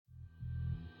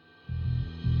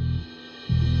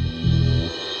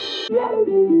Hello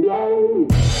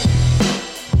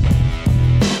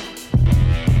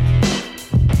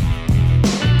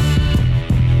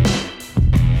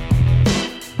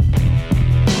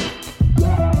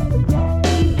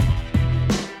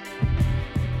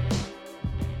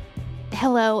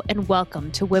and welcome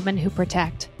to Women Who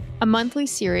Protect, a monthly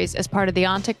series as part of the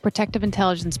ATAP Protective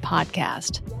Intelligence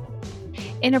podcast.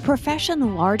 In a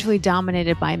profession largely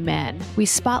dominated by men, we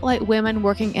spotlight women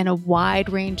working in a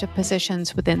wide range of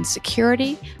positions within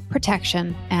security,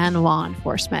 protection, and law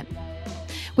enforcement.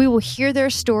 We will hear their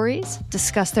stories,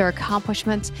 discuss their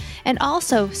accomplishments, and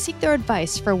also seek their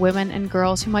advice for women and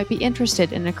girls who might be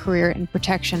interested in a career in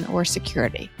protection or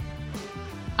security.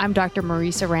 I'm Dr.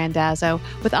 Marisa Randazzo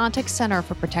with ATAP Center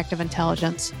for Protective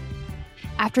Intelligence.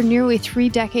 After nearly 3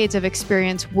 decades of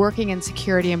experience working in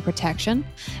security and protection,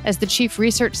 as the chief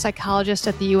research psychologist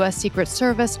at the U.S. Secret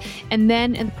Service, and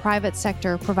then in the private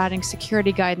sector providing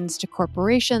security guidance to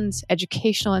corporations,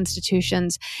 educational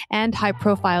institutions, and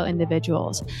high-profile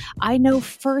individuals, I know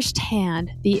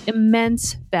firsthand the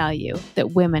immense value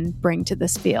that women bring to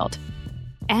this field.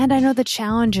 And I know the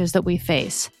challenges that we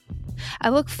face. I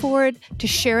look forward to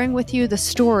sharing with you the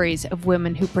stories of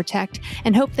women who protect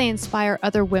and hope they inspire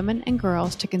other women and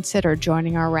girls to consider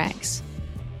joining our ranks.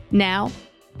 Now,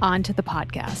 on to the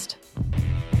podcast.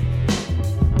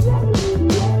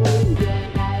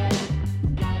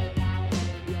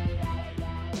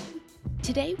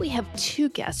 Today, we have 2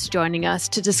 guests joining us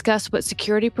to discuss what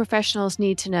security professionals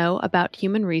need to know about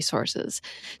human resources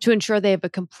to ensure they have a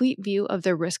complete view of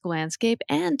their risk landscape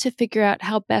and to figure out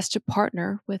how best to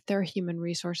partner with their human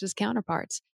resources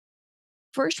counterparts.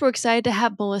 First, we're excited to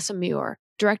have Melissa Muir,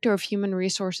 Director of Human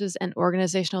Resources and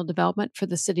Organizational Development for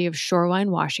the City of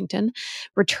Shoreline, Washington,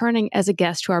 returning as a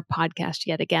guest to our podcast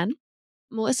yet again.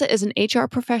 Melissa is an HR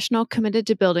professional committed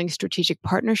to building strategic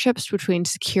partnerships between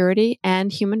security and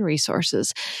human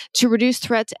resources to reduce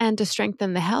threats and to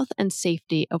strengthen the health and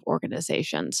safety of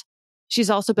organizations. She's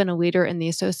also been a leader in the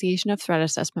Association of Threat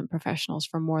Assessment Professionals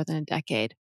for more than a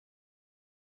decade.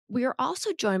 We are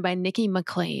also joined by Nici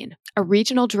McLean, a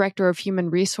Regional Director of Human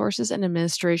Resources and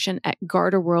Administration at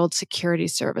GardaWorld Security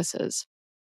Services.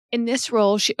 In this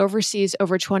role, she oversees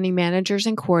over 20 managers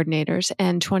and coordinators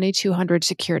and 2,200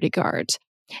 security guards.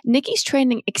 Nici's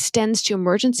training extends to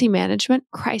emergency management,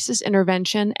 crisis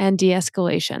intervention, and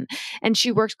de-escalation, and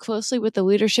she works closely with the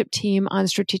leadership team on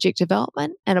strategic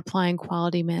development and applying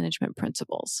quality management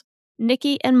principles.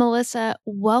 Nici and Melissa,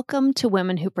 welcome to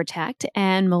Women Who Protect,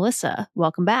 and Melissa,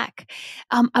 welcome back.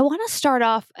 I want to start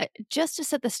off just to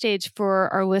set the stage for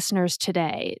our listeners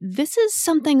today. This is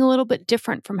something a little bit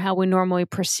different from how we normally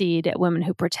proceed at Women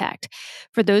Who Protect.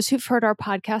 For those who've heard our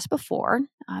podcast before,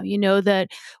 you know that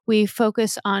we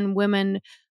focus on women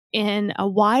in a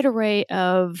wide array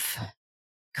of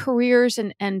careers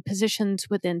and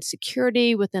positions within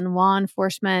security, within law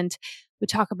enforcement. We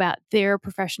talk about their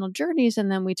professional journeys,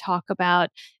 and then we talk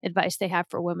about advice they have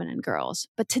for women and girls.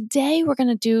 But today we're going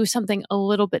to do something a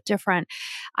little bit different.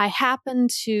 I happen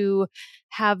to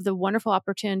have the wonderful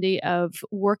opportunity of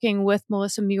working with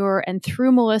Melissa Muir and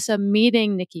through Melissa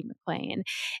meeting Nici McLean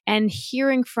and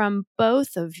hearing from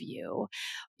both of you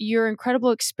your incredible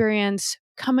experience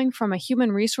coming from a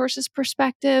human resources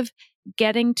perspective,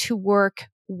 getting to work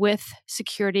with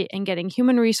security and getting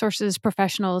human resources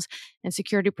professionals and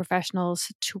security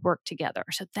professionals to work together.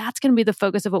 So that's going to be the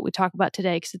focus of what we talk about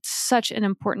today because it's such an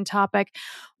important topic,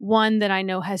 one that I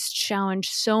know has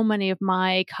challenged so many of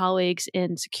my colleagues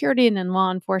in security and in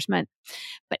law enforcement.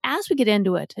 But as we get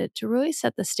into it, to really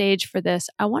set the stage for this,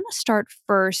 I want to start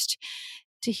first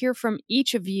to hear from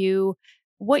each of you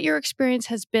what your experience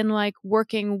has been like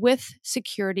working with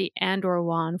security and or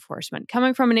law enforcement,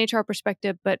 coming from an HR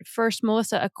perspective. But first,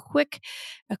 Melissa, a quick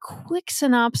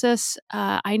synopsis.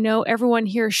 I know everyone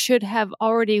here should have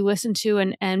already listened to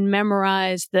and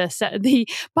memorized the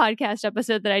podcast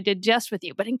episode that I did just with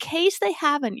you. But in case they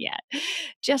haven't yet,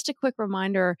 just a quick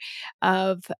reminder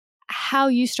of how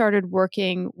you started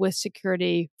working with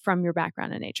security from your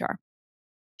background in HR.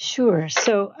 Sure.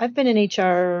 So I've been in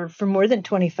HR for more than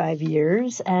 25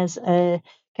 years as a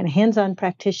kind of hands-on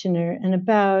practitioner, and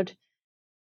about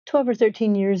 12 or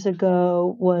 13 years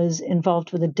ago was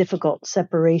involved with a difficult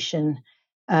separation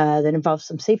that involved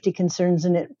some safety concerns,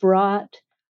 and it brought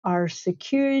our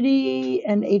security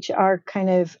and HR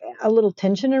kind of a little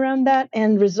tension around that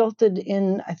and resulted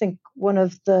in, I think, one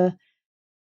of the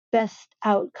best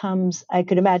outcomes I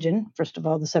could imagine. First of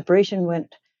all, the separation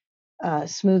went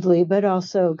smoothly, but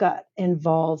also got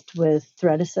involved with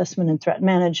threat assessment and threat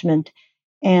management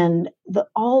and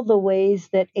all the ways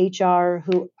that HR,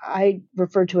 who I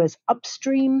refer to as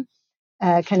upstream,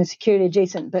 kind of security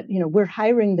adjacent. But, we're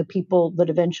hiring the people that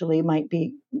eventually might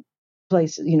be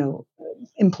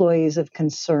employees of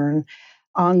concern,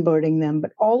 onboarding them.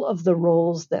 But all of the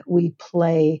roles that we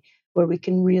play where we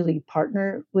can really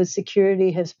partner with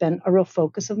security has been a real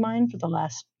focus of mine for the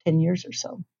last 10 years or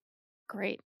so.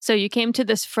 Great. So you came to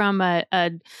this from a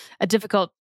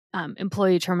difficult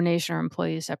employee termination or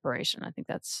employee separation. I think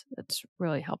that's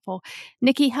really helpful.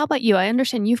 Nici, how about you? I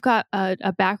understand you've got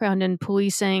a background in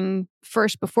policing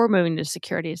first before moving to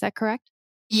security. Is that correct?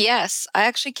 Yes, I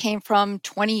actually came from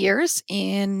 20 years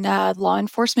in law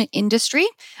enforcement industry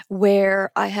where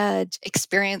I had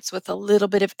experience with a little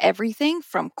bit of everything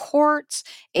from courts,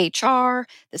 HR,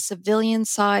 the civilian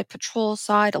side, patrol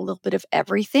side, a little bit of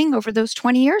everything over those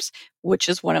 20 years, which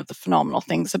is one of the phenomenal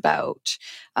things about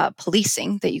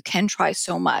policing, that you can try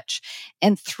so much.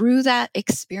 And through that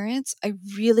experience, I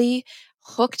really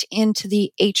hooked into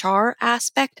the HR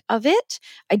aspect of it.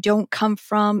 I don't come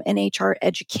from an HR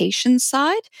education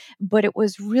side, but it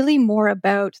was really more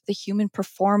about the human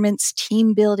performance,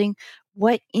 team building,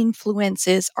 what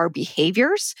influences our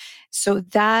behaviors. So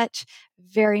that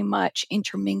very much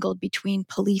intermingled between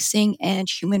policing and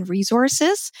human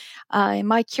resources. And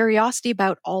my curiosity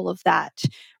about all of that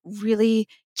really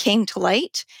came to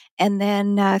light. And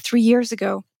then 3 years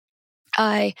ago,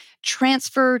 I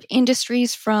transferred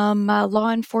industries from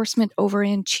law enforcement over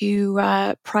into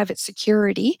private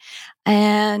security.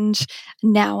 And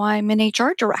now I'm an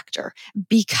HR director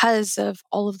because of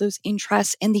all of those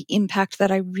interests and the impact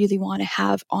that I really want to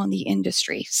have on the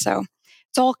industry. So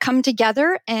it's all come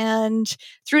together. And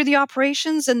through the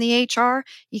operations and the HR,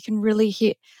 you can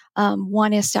really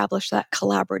want to establish that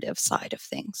collaborative side of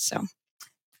things. So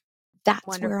that's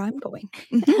Wonderful. where I'm going.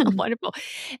 Wonderful.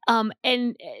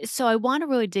 So I want to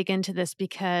really dig into this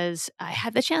because I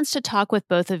had the chance to talk with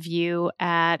both of you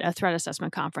at a threat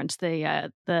assessment conference,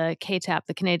 the KTAP,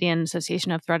 the Canadian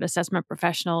Association of Threat Assessment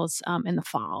Professionals, in the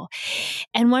fall.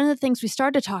 And one of the things we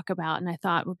started to talk about, and I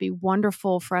thought would be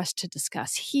wonderful for us to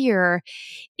discuss here,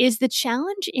 is the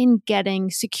challenge in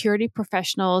getting security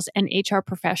professionals and HR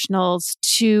professionals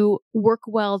to work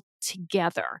well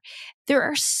together. There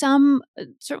are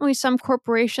certainly some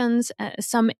corporations,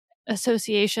 some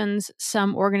associations,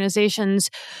 some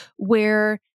organizations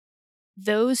where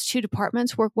those two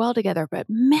departments work well together, but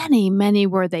many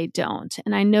where they don't.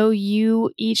 And I know you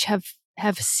each have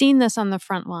seen this on the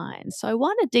front lines. So I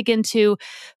want to dig into,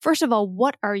 first of all,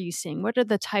 what are you seeing? What are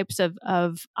the types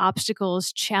of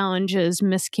obstacles, challenges,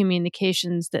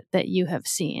 miscommunications that you have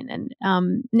seen?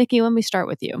 And Nici, let me start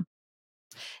with you.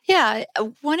 Yeah,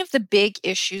 one of the big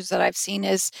issues that I've seen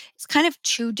is it's kind of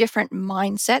two different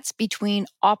mindsets between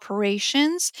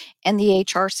operations and the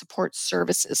HR support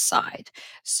services side.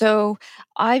 So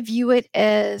I view it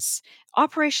as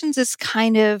operations is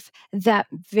kind of that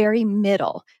very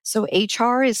middle. So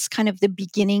HR is kind of the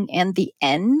beginning and the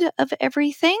end of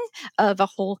everything, of a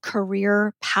whole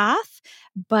career path.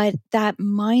 But that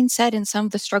mindset and some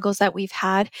of the struggles that we've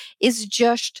had is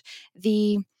just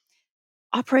the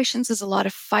operations is a lot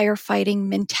of firefighting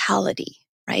mentality,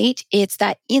 right? It's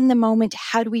that in the moment,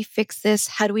 how do we fix this?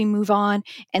 How do we move on?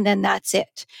 And then that's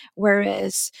it.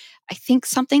 Whereas I think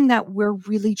something that we're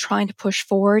really trying to push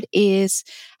forward is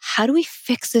how do we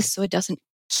fix this so it doesn't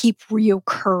keep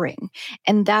reoccurring?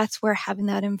 And that's where having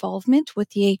that involvement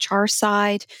with the HR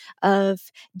side of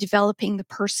developing the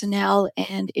personnel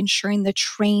and ensuring the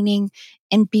training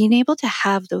and being able to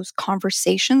have those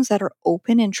conversations that are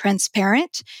open and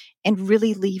transparent and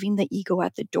really leaving the ego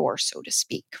at the door, so to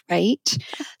speak, right?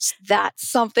 So that's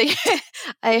something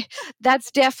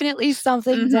that's definitely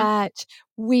something that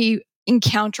we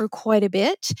encounter quite a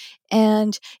bit.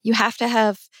 And you have to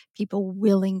have people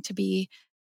willing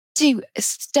to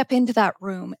step into that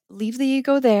room, leave the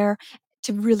ego there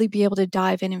to really be able to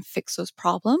dive in and fix those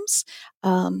problems.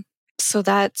 So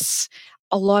that's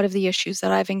a lot of the issues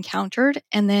that I've encountered.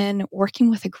 And then working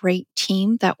with a great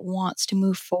team that wants to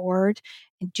move forward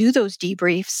and do those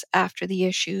debriefs after the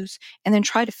issues and then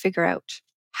try to figure out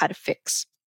how to fix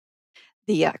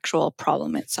the actual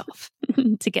problem itself.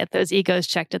 To get those egos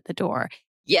checked at the door.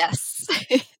 Yes.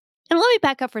 And let me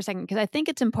back up for a second, because I think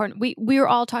it's important. We are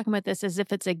all talking about this as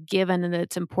if it's a given and that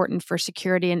it's important for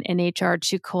security and HR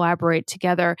to collaborate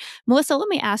together. Melissa, let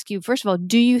me ask you, first of all,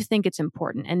 do you think it's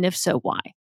important? And if so, why?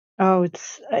 Oh,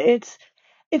 it's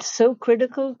so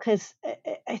critical because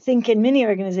I think in many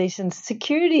organizations,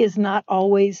 security is not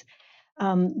always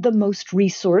the most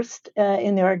resourced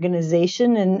in the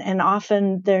organization, and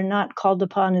often they're not called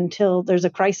upon until there's a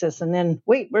crisis, and then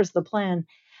wait, where's the plan?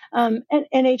 And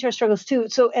HR struggles too.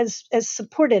 So as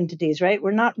support entities, right?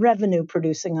 We're not revenue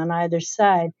producing on either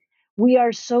side. We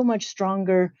are so much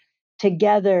stronger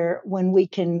together when we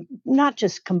can not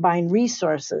just combine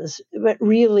resources, but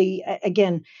really,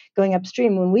 again, going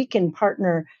upstream, when we can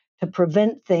partner to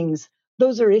prevent things,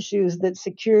 those are issues that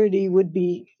security would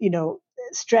be,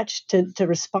 stretched to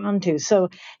respond to. So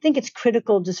I think it's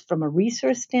critical just from a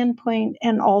resource standpoint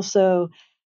and also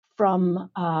from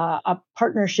a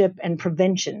partnership and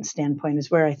prevention standpoint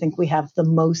is where I think we have the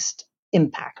most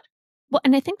impact. Well,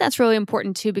 and I think that's really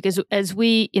important too, because as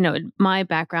we, my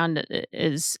background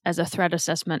is as a threat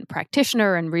assessment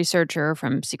practitioner and researcher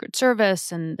from Secret Service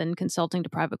and then consulting to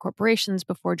private corporations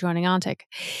before joining Ontic.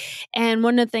 And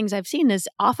one of the things I've seen is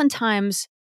oftentimes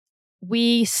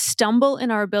we stumble in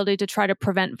our ability to try to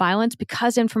prevent violence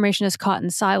because information is caught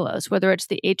in silos, whether it's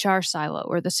the HR silo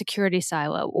or the security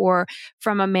silo or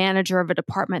from a manager of a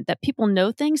department, that people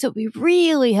know things that would be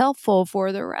really helpful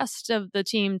for the rest of the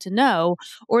team to know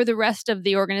or the rest of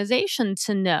the organization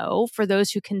to know for those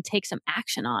who can take some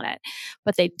action on it,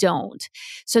 but they don't.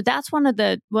 So that's one of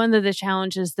the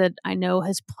challenges that I know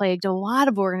has plagued a lot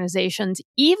of organizations,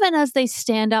 even as they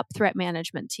stand up threat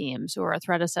management teams or a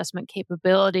threat assessment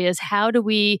capability, is how do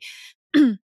we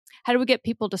get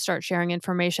people to start sharing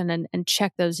information and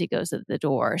check those egos at the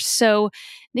door? So,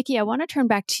 Nici, I want to turn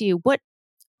back to you. What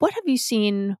have you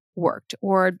seen worked,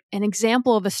 or an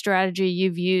example of a strategy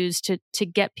you've used to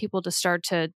get people to start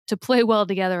to play well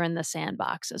together in the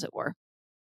sandbox, as it were?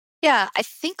 Yeah, I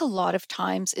think a lot of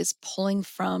times is pulling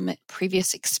from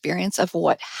previous experience of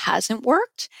what hasn't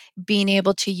worked, being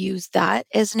able to use that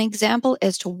as an example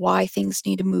as to why things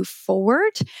need to move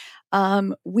forward.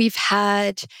 We've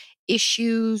had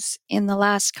issues in the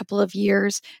last couple of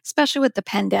years, especially with the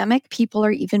pandemic. People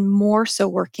are even more so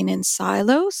working in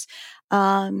silos.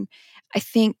 I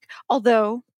think,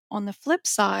 although on the flip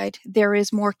side, there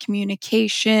is more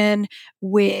communication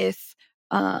with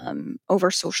over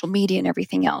social media and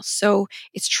everything else. So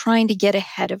it's trying to get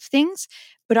ahead of things.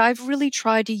 But I've really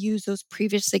tried to use those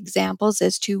previous examples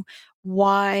as to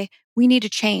why we need to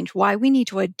change, why we need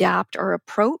to adapt our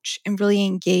approach and really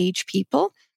engage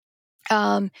people.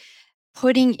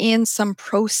 Putting in some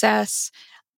process,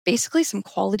 basically some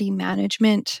quality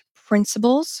management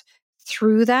principles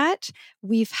through that.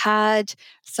 We've had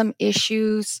some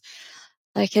issues.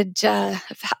 I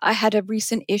had a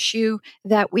recent issue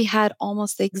that we had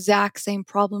almost the exact same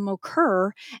problem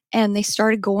occur, and they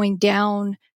started going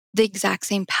down the exact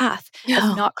same path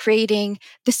of not creating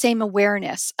the same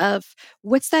awareness of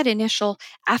what's that initial,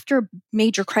 after a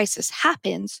major crisis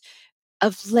happens,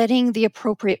 of letting the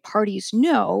appropriate parties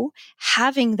know,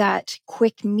 having that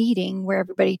quick meeting where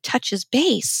everybody touches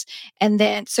base. And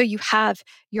then, so you have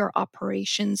your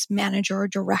operations manager or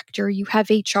director, you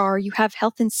have HR, you have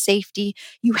health and safety,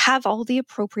 you have all the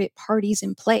appropriate parties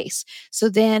in place. So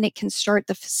then it can start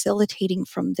the facilitating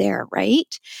from there,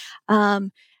 right?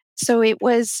 So it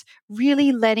was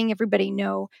really letting everybody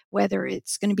know whether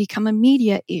it's going to become a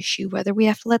media issue, whether we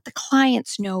have to let the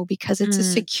clients know because it's a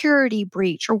security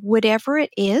breach or whatever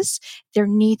it is. There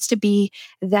needs to be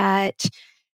that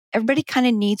everybody kind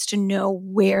of needs to know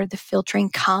where the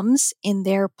filtering comes in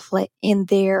their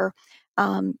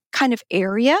kind of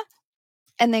area,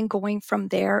 and then going from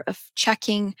there of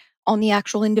checking on the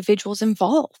actual individuals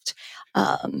involved.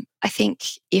 I think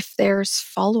if there's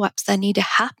follow-ups that need to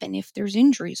happen, if there's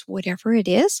injuries, whatever it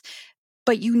is,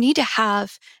 but you need to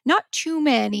have not too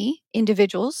many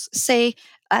individuals, say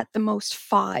at the most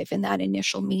 5 in that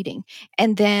initial meeting.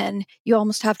 And then you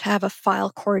almost have to have a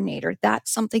file coordinator.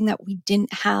 That's something that we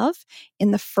didn't have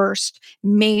in the first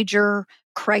major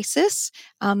crisis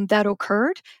that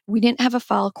occurred. We didn't have a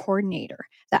file coordinator.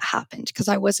 That happened because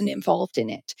I wasn't involved in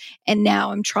it. And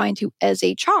now I'm trying to, as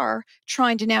HR,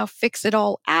 trying to now fix it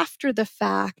all after the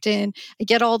fact and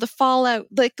get all the fallout,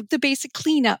 like the basic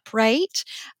cleanup, right?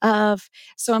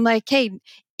 So I'm like, hey,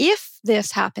 if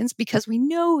this happens, because we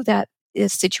know that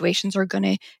situations are going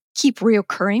to keep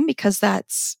reoccurring because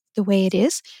that's the way it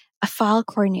is, a file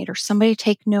coordinator, somebody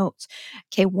take notes.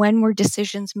 Okay, when were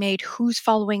decisions made? Who's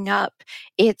following up?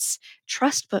 It's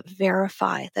trust but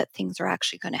verify that things are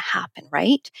actually going to happen,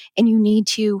 right? And you need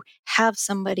to have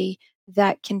somebody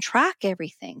that can track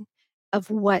everything of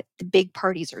what the big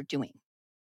parties are doing.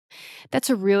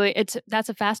 That's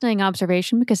a fascinating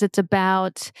observation, because it's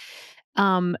about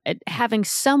having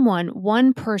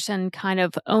one person kind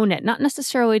of own it, not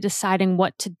necessarily deciding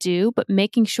what to do, but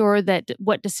making sure that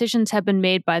what decisions have been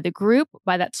made by the group,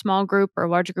 by that small group or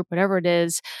larger group, whatever it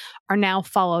is, are now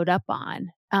followed up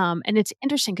on. And it's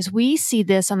interesting because we see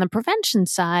this on the prevention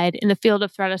side in the field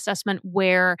of threat assessment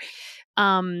where,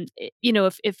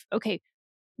 if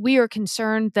we are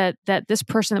concerned that this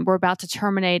person that we're about to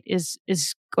terminate is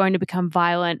going to become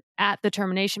violent at the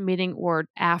termination meeting or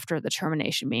after the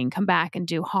termination meeting, come back and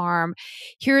do harm.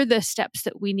 Here are the steps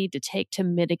that we need to take to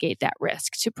mitigate that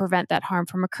risk, to prevent that harm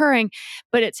from occurring.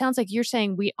 But it sounds like you're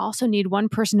saying we also need one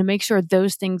person to make sure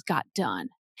those things got done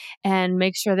and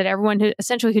make sure that everyone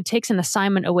who takes an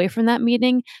assignment away from that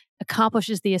meeting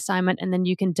accomplishes the assignment, and then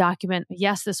you can document,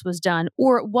 yes, this was done,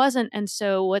 or it wasn't, and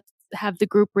so let's have the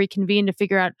group reconvene to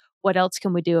figure out what else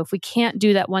can we do. If we can't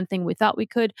do that one thing we thought we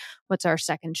could, what's our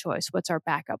second choice? What's our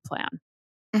backup plan?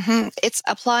 Mm-hmm. It's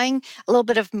applying a little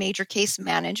bit of major case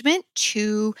management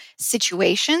to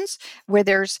situations where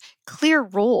there's clear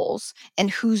roles and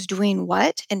who's doing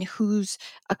what and who's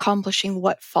accomplishing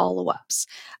what follow-ups.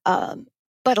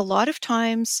 But a lot of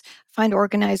times, I find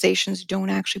organizations don't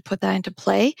actually put that into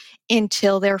play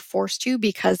until they're forced to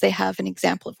because they have an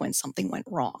example of when something went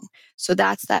wrong. So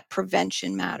that's that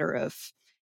prevention matter of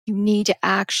you need to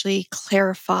actually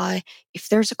clarify if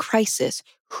there's a crisis,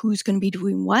 who's going to be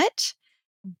doing what.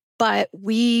 But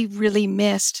we really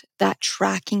missed that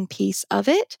tracking piece of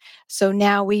it. So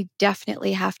now we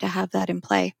definitely have to have that in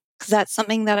play because that's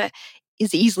something that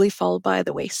is easily followed by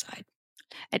the wayside.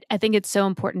 I think it's so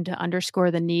important to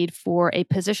underscore the need for a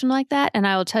position like that. And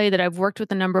I will tell you that I've worked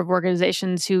with a number of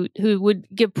organizations who would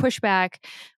give pushback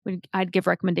when I'd give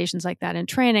recommendations like that in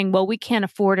training. Well, we can't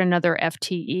afford another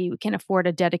FTE. We can't afford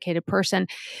a dedicated person.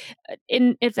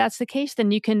 And if that's the case,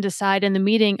 then you can decide in the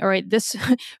meeting, all right, this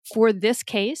for this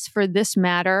case, for this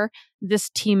matter, this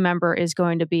team member is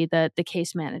going to be the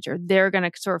case manager. They're going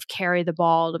to sort of carry the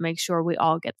ball to make sure we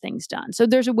all get things done. So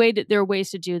there are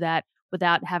ways to do that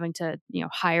without having to,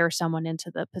 hire someone into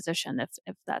the position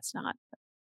if that's not.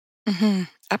 Mm-hmm.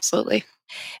 Absolutely.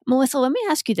 Melissa, let me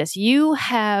ask you this. You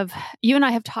and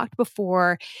I have talked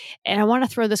before, and I want to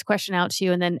throw this question out to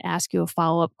you and then ask you a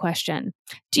follow-up question.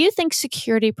 Do you think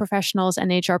security professionals and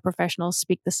HR professionals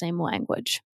speak the same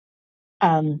language?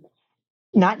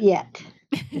 Not yet.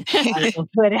 I will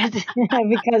put it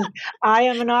because I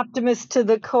am an optimist to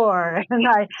the core, and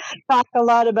I talk a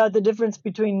lot about the difference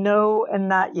between no and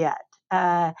not yet.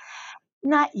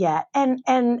 Not yet. And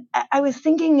I was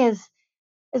thinking as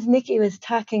Nici was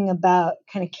talking about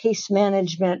kind of case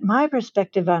management, my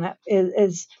perspective on it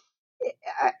is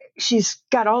she's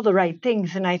got all the right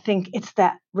things, and I think it's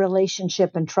that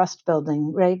relationship and trust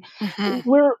building, right? Mm-hmm.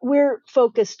 We're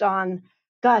focused on,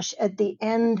 gosh, at the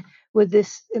end with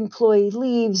this employee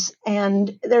leaves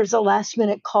and there's a last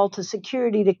minute call to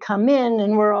security to come in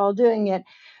and we're all doing it.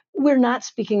 We're not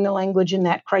speaking the language in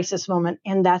that crisis moment,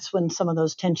 and that's when some of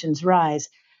those tensions rise.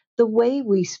 The way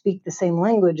we speak the same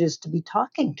language is to be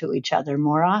talking to each other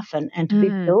more often and to be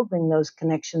building those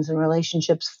connections and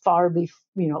relationships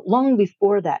long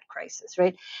before that crisis,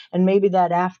 right? And maybe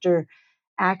that after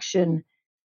action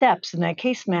steps in that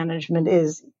case management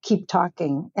is keep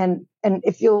talking. And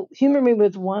if you'll humor me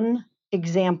with one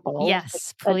example,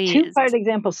 yes, a please. two-part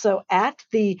example. So at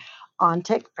the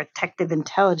ONTEC Protective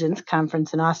Intelligence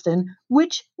Conference in Austin,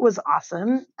 which was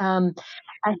awesome,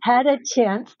 I had a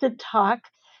chance to talk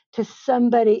to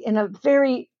somebody in a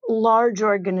very large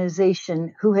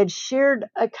organization who had shared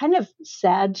a kind of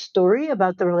sad story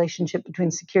about the relationship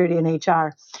between security and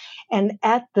HR. And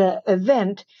at the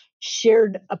event,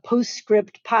 shared a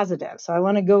postscript positive. So I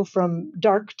want to go from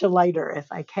dark to lighter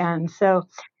if I can. So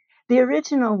the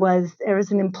original was there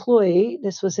was an employee,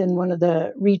 this was in one of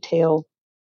the retail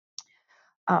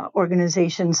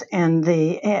organizations, and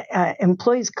the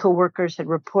employees' coworkers had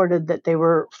reported that they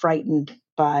were frightened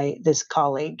by this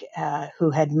colleague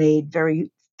who had made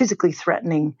very physically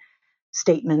threatening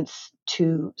statements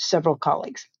to several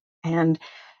colleagues. And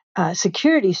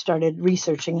security started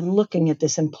researching and looking at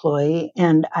this employee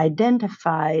and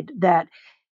identified that,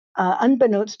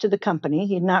 unbeknownst to the company,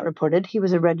 he had not reported, he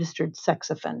was a registered sex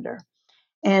offender.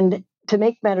 And to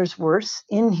make matters worse,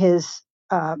 in his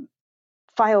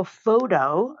file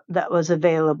photo that was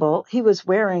available, he was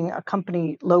wearing a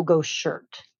company logo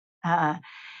shirt.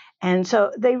 And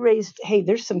so they raised, hey,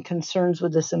 there's some concerns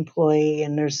with this employee,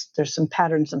 and there's some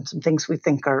patterns and some things we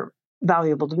think are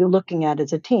valuable to be looking at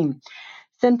as a team.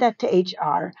 Sent that to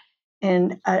HR,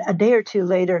 and a day or two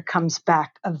later comes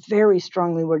back a very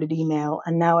strongly worded email,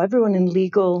 and now everyone in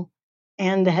legal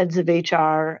and the heads of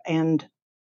HR and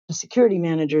the security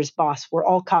manager's boss were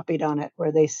all copied on it,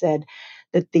 where they said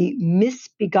that the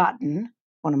misbegotten,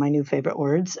 one of my new favorite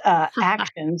words,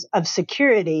 actions of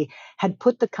security had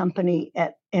put the company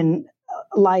in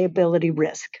liability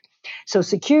risk. So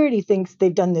security thinks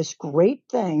they've done this great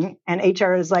thing, and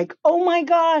HR is like, "Oh my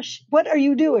gosh, what are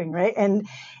you doing?" Right?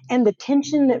 And the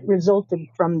tension that resulted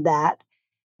from that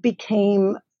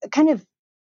became kind of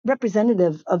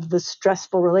representative of the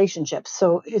stressful relationships.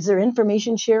 So is there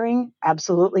information sharing?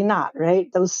 Absolutely not, right?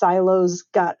 Those silos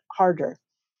got harder.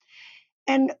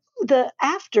 And the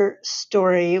after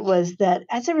story was that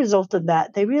as a result of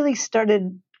that, they really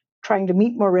started trying to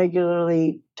meet more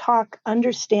regularly, talk,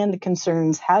 understand the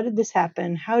concerns. How did this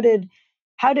happen? How did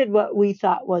what we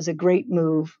thought was a great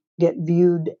move get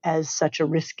viewed as such a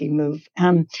risky move?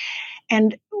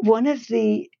 And one of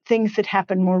the things that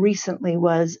happened more recently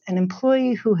was an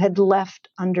employee who had left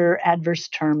under adverse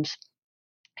terms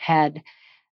had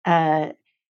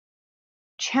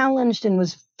challenged and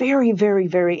was very, very,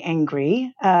 very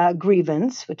angry,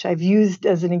 grievance, which I've used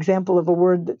as an example of a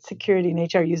word that security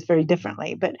and HR use very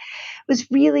differently, but was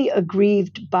really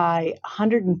aggrieved by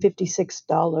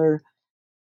 $156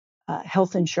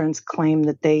 health insurance claim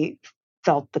that they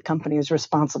felt the company was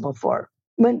responsible for.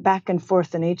 Went back and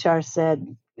forth, and HR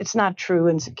said, it's not true.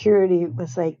 And security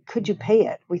was like, could you pay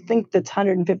it? We think that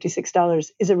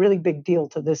 $156 is a really big deal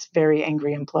to this very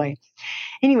angry employee.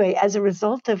 Anyway, as a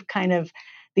result of kind of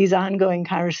these ongoing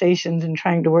conversations and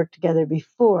trying to work together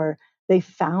before, they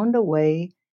found a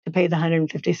way to pay the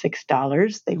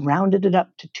 $156. They rounded it up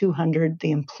to $200.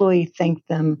 The employee thanked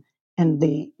them, and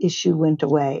the issue went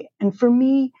away. And for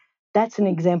me, that's an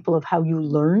example of how you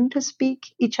learn to speak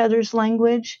each other's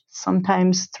language,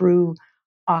 sometimes through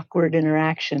awkward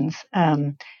interactions.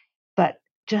 But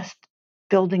just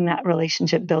building that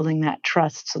relationship, building that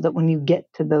trust so that when you get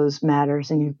to those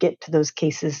matters and you get to those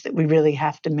cases that we really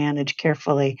have to manage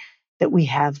carefully, that we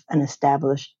have an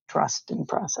established trust and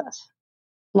process.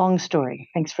 Long story.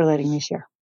 Thanks for letting me share.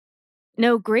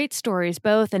 No, great stories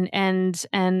both, and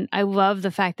I love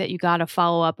the fact that you got a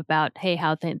follow up about, hey,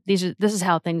 this is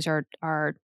how things are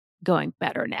going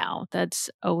better now. That's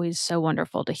always so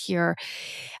wonderful to hear.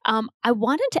 I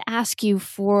wanted to ask you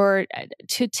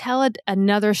to tell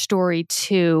another story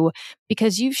too,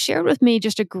 because you've shared with me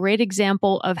just a great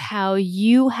example of how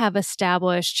you have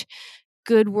established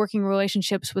good working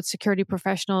relationships with security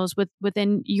professionals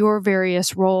within your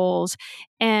various roles.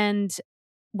 And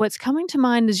what's coming to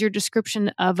mind is your description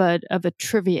of a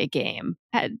trivia game.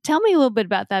 Tell me a little bit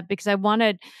about that, because I want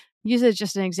to use it as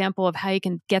just an example of how you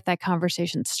can get that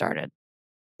conversation started.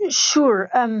 Sure.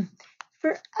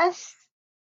 For us,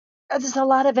 there's a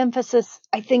lot of emphasis,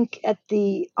 I think, at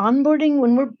the onboarding.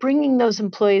 When we're bringing those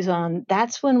employees on,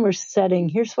 that's when we're setting,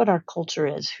 here's what our culture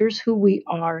is. Here's who we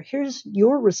are. Here's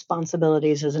your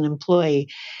responsibilities as an employee.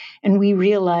 And we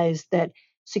realized that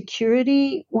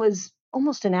security was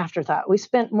almost an afterthought. We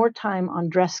spent more time on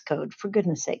dress code. For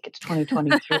goodness sake, it's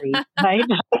 2023, right?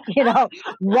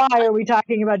 Why are we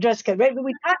talking about dress code, right? But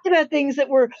we talked about things that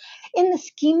were, in the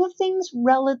scheme of things,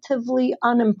 relatively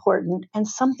unimportant, and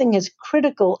something as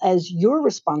critical as your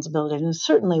responsibility. And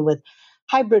certainly with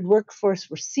hybrid workforce,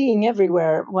 we're seeing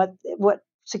everywhere what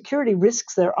security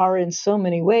risks there are in so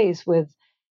many ways with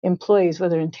employees,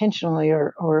 whether intentionally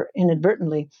or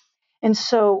inadvertently. And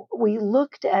so we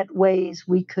looked at ways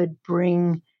we could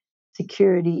bring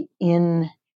security in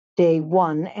day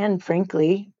one. And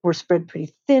frankly, we're spread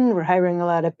pretty thin. We're hiring a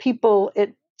lot of people.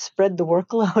 It spread the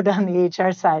workload on the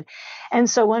HR side. And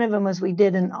so one of them was we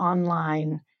did an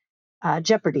online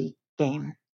Jeopardy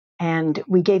game. And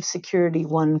we gave security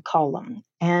one column.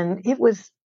 And it was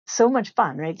so much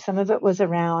fun, right? Some of it was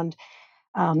around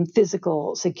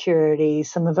physical security.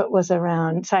 Some of it was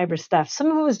around cyber stuff. Some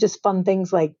of it was just fun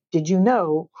things like, did you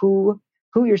know who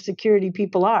your security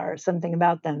people are? Something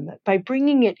about them. But by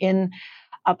bringing it in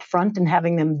up front and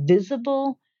having them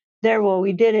visible there, well,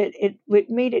 we did it. It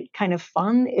made it kind of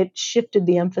fun. It shifted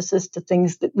the emphasis to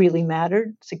things that really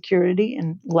mattered, security,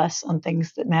 and less on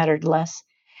things that mattered less,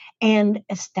 and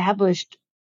established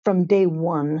from day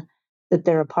one that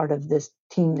they're a part of this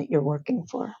team that you're working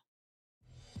for.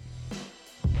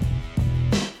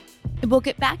 We'll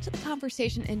get back to the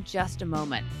conversation in just a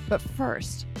moment. But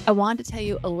first, I want to tell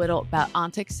you a little about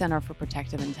ONTIC Center for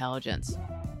Protective Intelligence.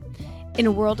 In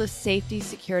a world of safety,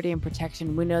 security, and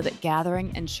protection, we know that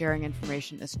gathering and sharing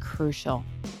information is crucial.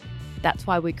 That's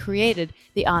why we created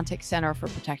the ONTIC Center for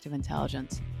Protective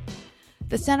Intelligence.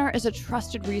 The center is a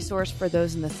trusted resource for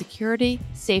those in the security,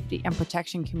 safety, and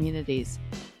protection communities.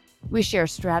 We share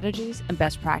strategies and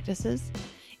best practices,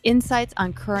 insights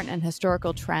on current and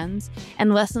historical trends,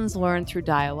 and lessons learned through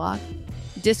dialogue,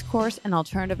 discourse, and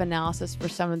alternative analysis for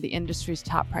some of the industry's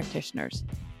top practitioners.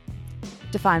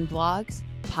 To find blogs,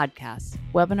 podcasts,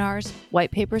 webinars,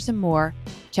 white papers, and more,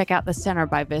 check out the center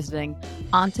by visiting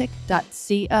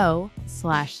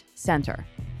ontic.co/center.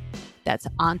 That's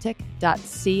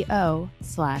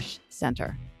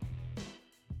ontic.co/center.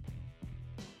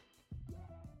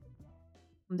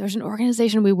 There's an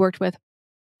organization we worked with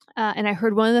And I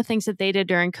heard one of the things that they did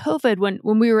during COVID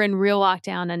when we were in real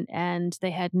lockdown and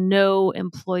they had no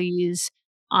employees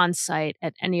on site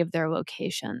at any of their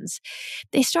locations.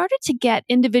 They started to get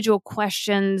individual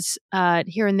questions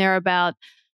here and there about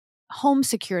home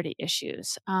security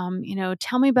issues.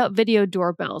 Tell me about video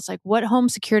doorbells. Like, what home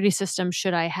security system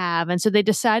should I have? And so they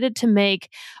decided to make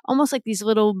almost like these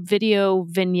little video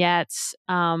vignettes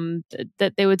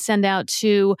that they would send out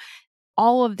to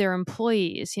all of their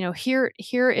employees. Here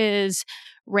is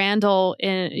Randall,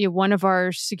 one of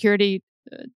our security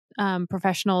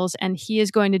professionals, and he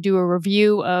is going to do a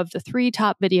review of the 3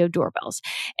 top video doorbells.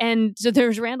 And so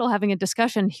there's Randall having a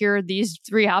discussion. Here are these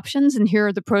 3 options, and here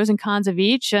are the pros and cons of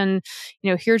each. And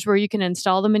here's where you can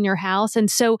install them in your house. And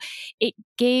so it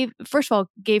first of all,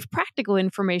 gave practical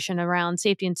information around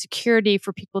safety and security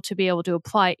for people to be able to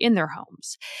apply in their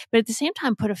homes, but at the same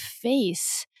time put a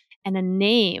face and a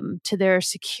name to their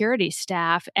security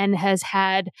staff, and has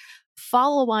had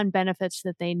follow-on benefits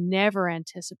that they never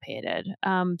anticipated.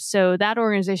 So that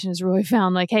organization has really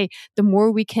found, like, hey, the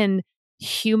more we can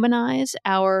humanize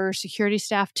our security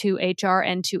staff to HR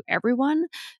and to everyone,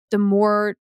 the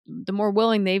more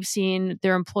willing they've seen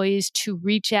their employees to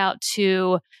reach out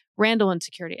to Randall in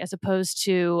security, as opposed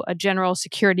to a general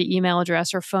security email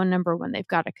address or phone number when they've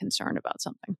got a concern about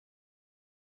something.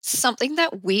 Something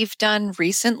that we've done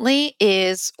recently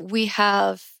is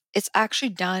it's actually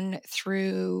done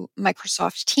through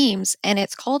Microsoft Teams, and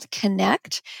it's called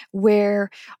Connect, where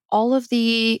all of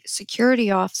the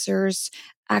security officers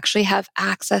actually have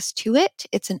access to it.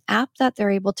 It's an app that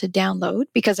they're able to download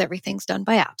because everything's done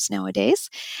by apps nowadays.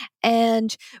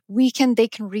 And they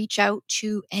can reach out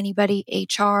to anybody,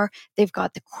 HR. They've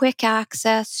got the quick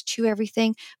access to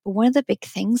everything. But one of the big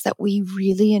things that we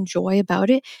really enjoy about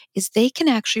it is they can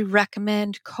actually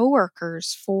recommend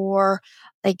coworkers for,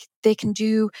 like, they can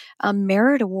do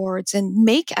merit awards and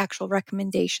make actual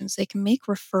recommendations. They can make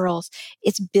referrals.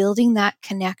 It's building that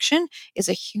connection is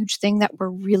a huge thing that we're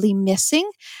really missing.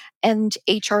 And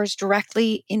HR is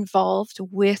directly involved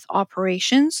with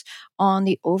operations on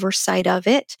the oversight of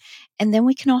it. And then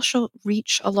we can also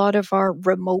reach a lot of our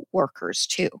remote workers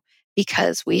too,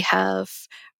 because we have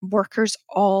workers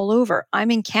all over.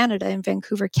 I'm in Canada, in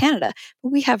Vancouver, Canada,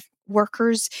 but we have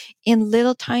workers in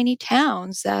little tiny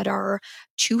towns that are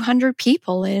 200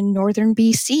 people in northern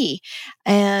BC.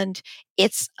 And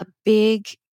it's a big,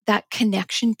 that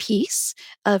connection piece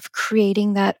of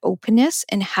creating that openness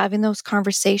and having those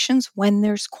conversations when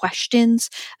there's questions,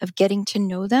 of getting to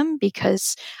know them,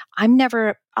 because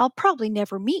I'll probably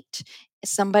never meet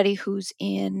somebody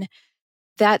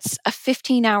that's a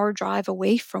 15-hour drive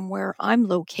away from where I'm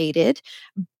located,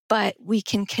 but we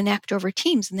can connect over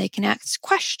Teams and they can ask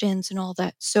questions and all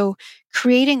that. So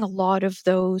creating a lot of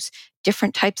those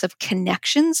different types of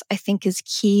connections, I think, is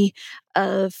key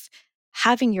of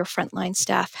having your frontline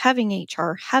staff, having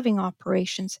HR, having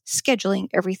operations, scheduling,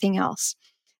 everything else.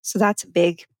 So that's a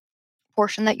big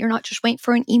portion, that you're not just waiting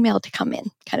for an email to come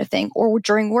in kind of thing, or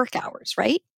during work hours,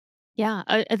 right? Yeah,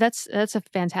 that's a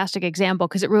fantastic example,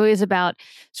 because it really is about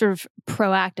sort of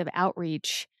proactive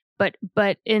outreach,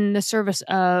 but in the service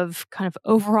of kind of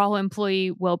overall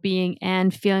employee well-being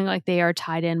and feeling like they are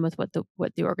tied in with what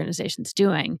the organization's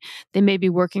doing. They may be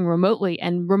working remotely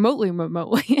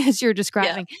as you're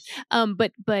describing,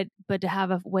 but to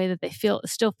have a way that they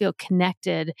still feel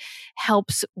connected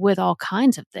helps with all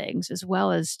kinds of things, as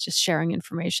well as just sharing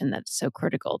information that's so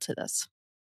critical to this.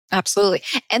 Absolutely.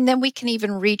 And then we can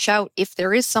even reach out if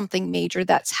there is something major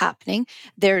that's happening.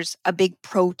 There's a big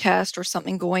protest or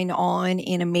something going on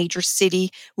in a major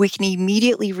city. We can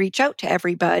immediately reach out to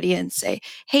everybody and say,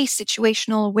 hey,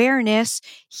 situational awareness,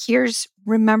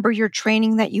 remember your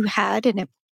training that you had, and it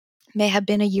may have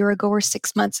been a year ago or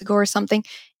 6 months ago or something,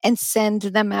 and send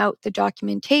them out the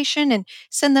documentation and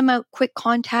send them out quick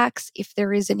contacts if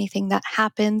there is anything that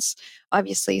happens,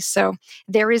 obviously. So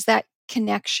there is that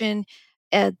connection.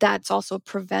 That's also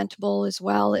preventable as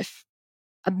well if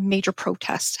a major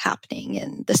protest happening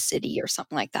in the city or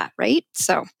something like that, right?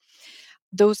 So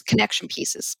those connection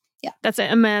pieces. Yeah. That's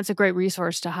a great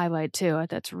resource to highlight too.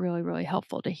 That's really, really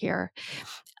helpful to hear.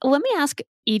 Let me ask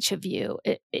each of you,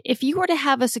 if you were to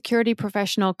have a security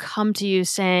professional come to you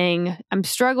saying, I'm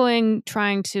struggling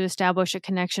trying to establish a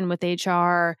connection with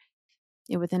HR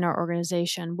within our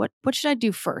organization, what should I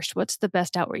do first? What's the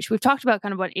best outreach? We've talked about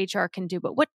kind of what HR can do,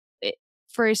 but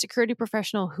for a security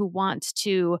professional who wants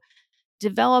to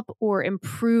develop or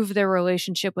improve their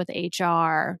relationship with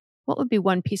HR, what would be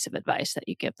one piece of advice that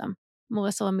you give them?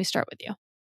 Melissa, let me start with you.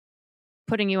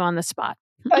 Putting you on the spot.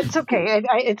 It's okay.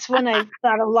 It's one I've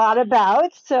thought a lot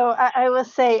about. So I will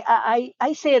say,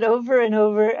 I say it over and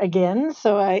over again.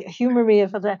 So I humor me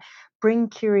if I bring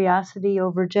curiosity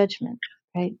over judgment,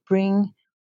 right? Bring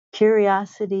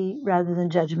curiosity rather than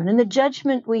judgment. And the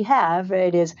judgment we have,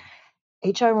 right, is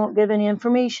HR won't give any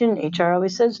information. HR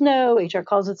always says no. HR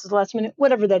calls it the last minute,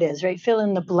 whatever that is, right? Fill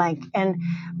in the blank. And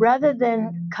rather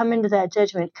than come into that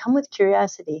judgment, come with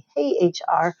curiosity. Hey,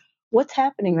 HR, what's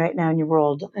happening right now in your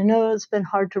world? I know it's been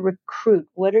hard to recruit.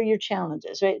 What are your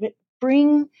challenges, right? But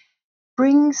bring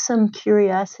some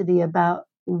curiosity about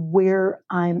where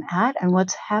I'm at and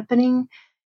what's happening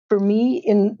for me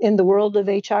in the world of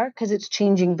HR, because it's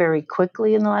changing very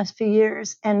quickly in the last few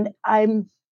years. And I'm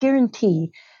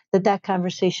guarantee that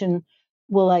conversation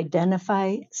will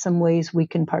identify some ways we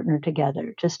can partner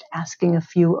together. Just asking a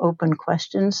few open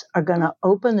questions are going to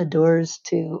open the doors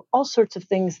to all sorts of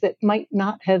things that might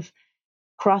not have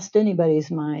crossed anybody's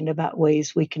mind about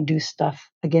ways we can do stuff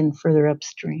again further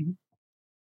upstream.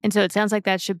 And so it sounds like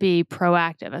that should be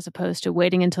proactive as opposed to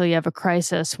waiting until you have a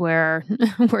crisis where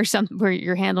where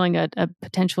you're handling a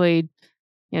potentially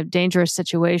dangerous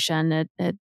situation.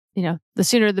 The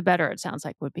sooner the better. It sounds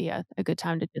like would be a good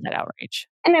time to do that outreach.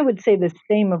 And I would say the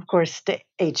same, of course, to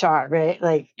HR, right?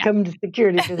 Like, Yeah. come to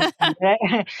security for this thing,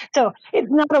 right? So it's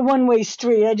not a one-way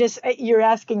street. You're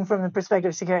asking from the perspective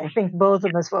of security. I think both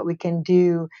of us, what we can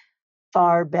do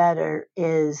far better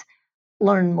is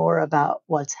learn more about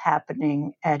what's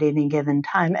happening at any given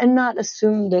time and not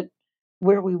assume that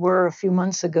where we were a few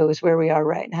months ago is where we are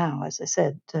right now. As I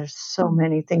said, there's so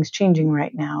many things changing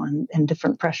right now and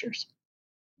different pressures.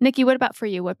 Nici, what about for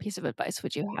you? What piece of advice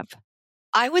would you have?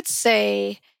 I would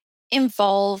say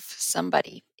involve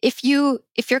somebody. If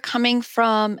you're coming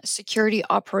from security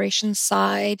operations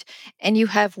side and you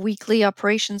have weekly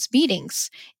operations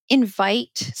meetings,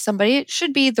 invite somebody. It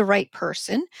should be the right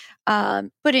person,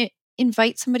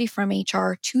 invite somebody from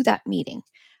HR to that meeting.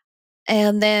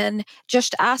 And then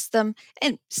just ask them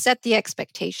and set the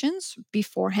expectations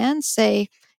beforehand. Say,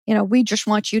 we just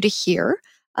want you to hear,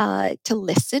 to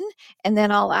listen. And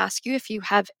then I'll ask you if you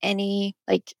have any,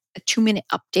 like a 2-minute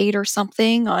update or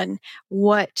something on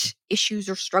what issues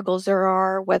or struggles there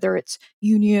are, whether it's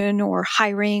union or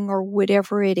hiring or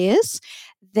whatever it is.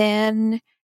 Then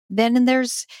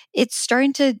it's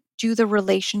starting to do the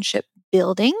relationship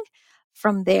building.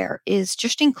 From there is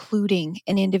just including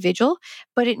an individual,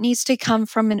 but it needs to come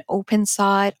from an open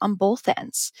side on both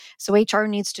ends. So HR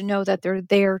needs to know that they're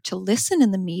there to listen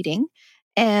in the meeting,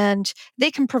 and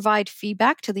they can provide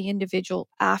feedback to the individual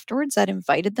afterwards that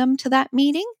invited them to that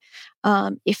meeting,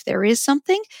 if there is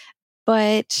something,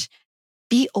 but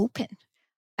be open,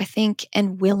 I think,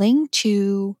 and willing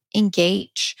to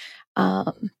engage.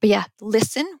 But yeah,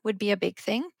 listen would be a big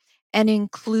thing, and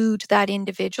include that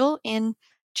individual in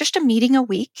just a meeting a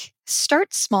week.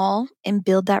 Start small and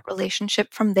build that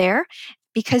relationship from there,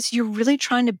 because you're really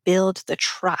trying to build the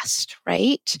trust,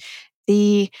 right?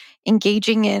 The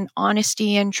engaging in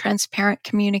honesty and transparent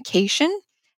communication,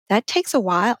 that takes a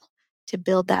while to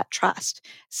build that trust.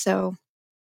 So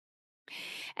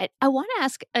I want to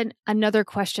ask another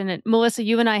question. And Melissa,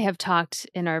 you and I have talked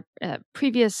in our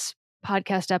previous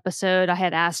podcast episode. I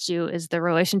had asked you, is the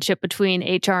relationship between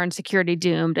HR and security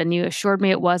doomed? And you assured me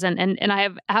it wasn't. And I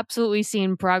have absolutely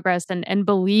seen progress and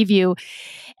believe you.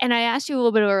 And I asked you a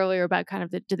little bit earlier about kind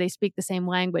of do they speak the same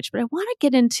language? But I want to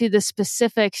get into the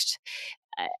specifics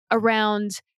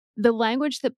around the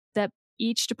language that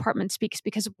each department speaks,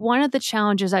 because one of the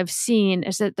challenges I've seen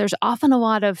is that there's often a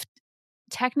lot of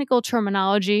technical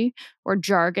terminology or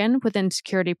jargon within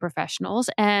security professionals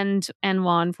and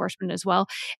law enforcement as well.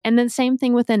 And then same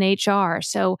thing within HR.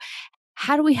 So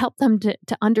how do we help them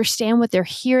to understand what they're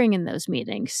hearing in those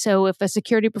meetings? So if a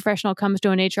security professional comes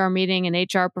to an HR meeting, an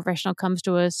HR professional comes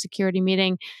to a security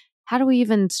meeting, how do we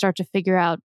even start to figure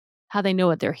out how they know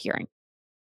what they're hearing?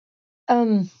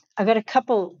 I've got a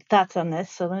couple thoughts on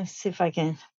this, so let's see if I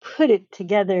can put it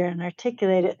together and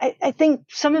articulate it. I think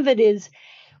some of it is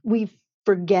we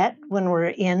forget when we're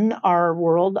in our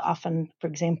world, often, for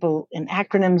example, in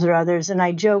acronyms or others. And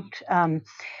I joked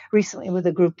recently with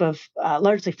a group of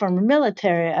largely former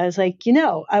military. I was like,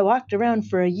 I walked around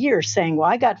for a year saying, well,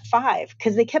 I got 5,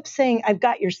 because they kept saying, I've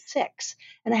got your 6.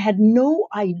 And I had no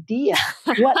idea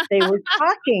what they were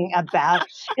talking about.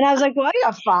 And I was like, well, I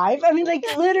got 5. I mean, like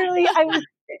literally, I was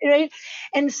right.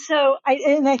 And so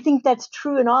I think that's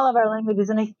true in all of our languages.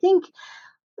 And I think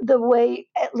the way,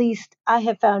 at least I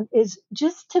have found, is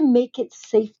just to make it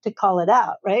safe to call it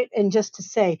out, right? And just to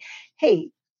say,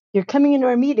 hey, you're coming into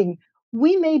our meeting.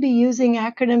 We may be using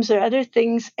acronyms or other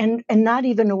things and not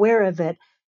even aware of it.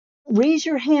 raise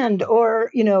your hand,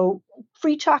 or,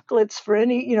 free chocolates for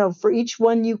any, for each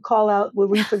one you call out where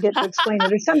we forget to explain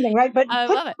it or something, right? But I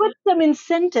put love it. put some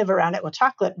incentive around it. Well,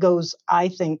 chocolate goes, I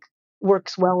think,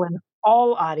 works well in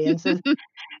all audiences.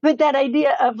 But that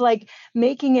idea of like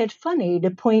making it funny to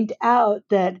point out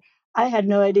that I had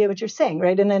no idea what you're saying,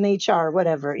 right? In an HR,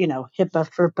 whatever, HIPAA,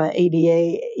 FERPA,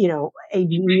 ADA,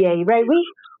 AGEA, right?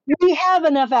 We have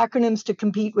enough acronyms to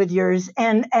compete with yours,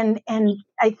 and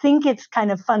I think it's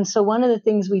kind of fun. So one of the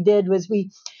things we did was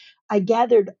I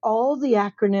gathered all the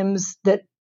acronyms that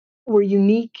were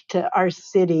unique to our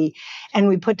city, and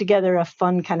we put together a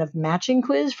fun kind of matching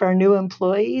quiz for our new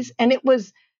employees, and it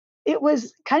was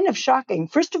kind of shocking.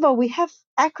 First of all, we have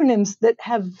acronyms that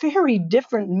have very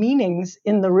different meanings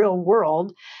in the real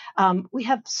world. We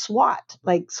have SWAT,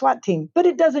 like SWAT team, but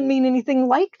it doesn't mean anything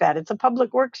like that. It's a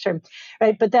public works term,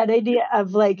 right? But that idea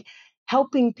of like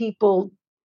helping people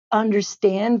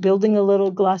understand, building a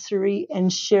little glossary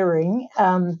and sharing,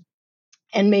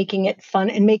 and making it fun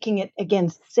and making it,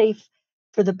 again, safe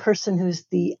for the person who's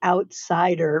the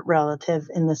outsider relative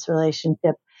in this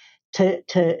relationship to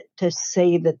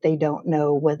say that they don't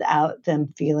know without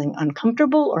them feeling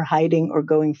uncomfortable or hiding or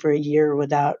going for a year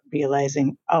without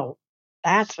realizing, oh,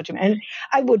 that's what you mean. And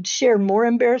I would share more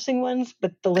embarrassing ones,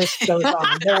 but the list goes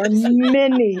on. There are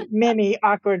many, many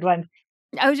awkward ones.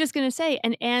 I was just going to say,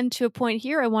 and to a point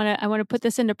here, I want to put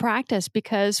this into practice,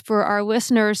 because for our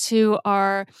listeners who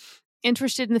are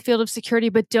interested in the field of security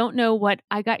but don't know what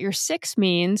 "I got your six"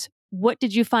 means, what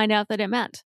did you find out that it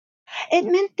meant? It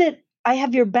meant that I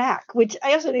have your back, which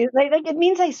I also like. It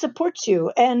means I support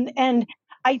you, and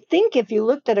I think if you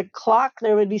looked at a clock,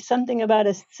 there would be something about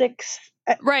a six.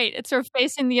 Right, it's sort of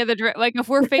facing the other direction. Like if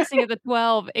we're facing at the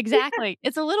 12, exactly.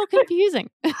 It's a little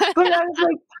confusing. But I was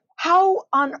like, how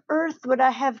on earth would I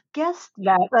have guessed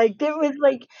that? Like there was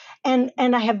like, and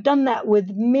I have done that with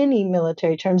many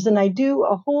military terms, and I do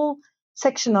a whole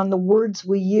section on the words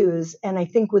we use. And I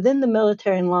think within the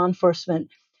military and law enforcement,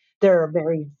 there are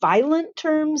very violent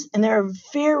terms and there are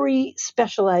very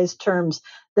specialized terms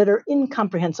that are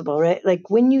incomprehensible, right? Like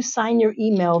when you sign your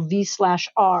email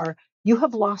V/R, you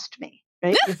have lost me,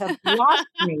 right? You have lost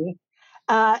me,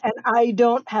 and I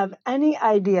don't have any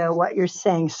idea what you're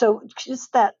saying. So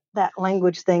just that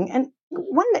language thing, and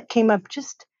one that came up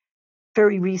just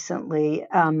very recently,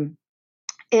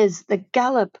 is the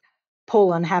Gallup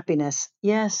poll on happiness.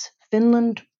 Yes,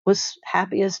 Finland was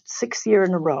happiest 6th year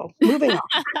in a row. Moving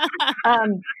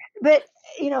on. But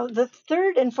the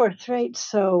third and fourth, right?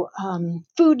 So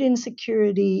food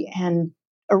insecurity and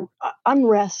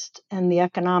unrest and the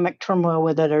economic turmoil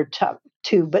with it are tough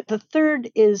too. But the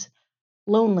third is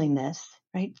loneliness,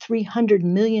 right? 300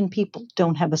 million people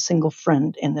don't have a single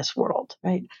friend in this world,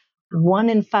 right? 1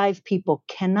 in 5 people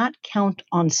cannot count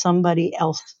on somebody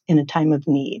else in a time of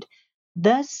need.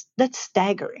 That's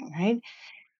staggering, right?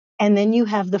 And then you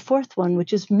have the fourth one,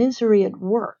 which is misery at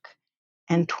work.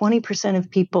 And 20% of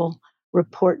people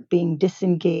report being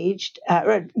disengaged,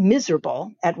 or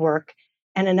miserable at work.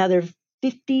 And another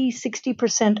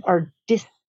 50-60% are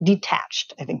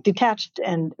detached, I think, detached.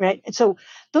 And right. So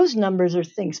those numbers are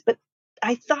things. But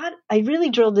I thought I really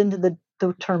drilled into the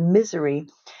term misery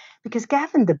because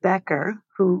Gavin de Becker,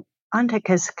 who Antec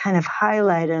has kind of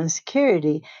highlighted on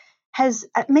security, has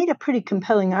made a pretty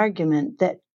compelling argument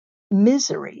that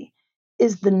misery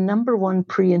is the number one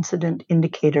pre-incident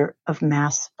indicator of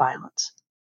mass violence.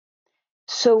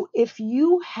 So if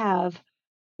you have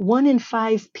 1 in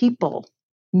 5 people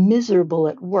miserable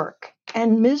at work,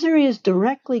 and misery is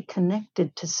directly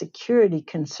connected to security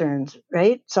concerns,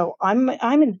 right? So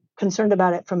I'm concerned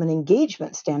about it from an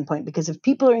engagement standpoint, because if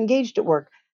people are engaged at work,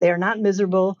 they are not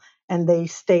miserable and they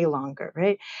stay longer,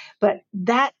 right? But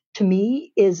that to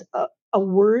me is a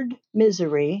word,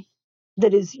 misery,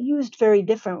 that is used very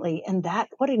differently, and that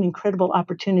what an incredible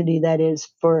opportunity that is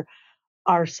for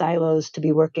our silos to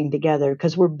be working together,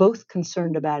 because we're both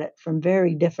concerned about it from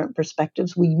very different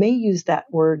perspectives. We may use that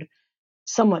word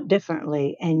somewhat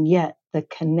differently, and yet the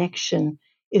connection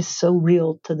is so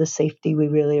real to the safety we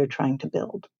really are trying to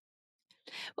build.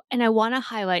 And I want to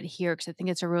highlight here, because I think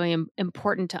it's a really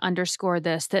important to underscore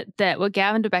this, that what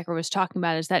Gavin de Becker was talking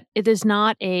about is that it is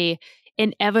not a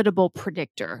inevitable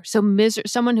predictor. So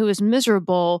someone who is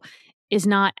miserable is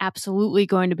not absolutely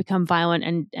going to become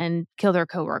violent and kill their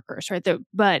coworkers, right?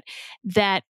 But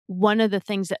that one of the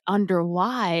things that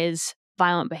underlies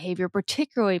violent behavior,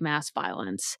 particularly mass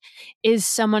violence, is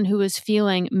someone who is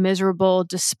feeling miserable,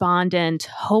 despondent,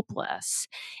 hopeless.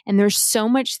 And there's so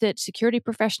much that security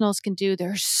professionals can do.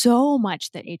 There's so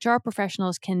much that HR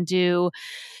professionals can do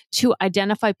to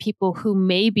identify people who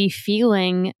may be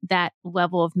feeling that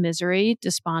level of misery,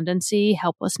 despondency,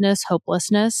 helplessness,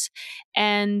 hopelessness,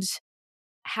 and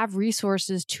have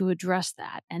resources to address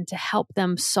that and to help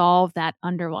them solve that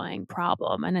underlying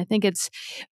problem. And I think it's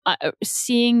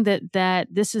seeing that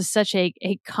this is such a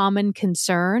common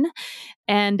concern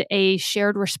and a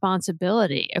shared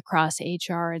responsibility across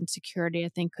HR and security, I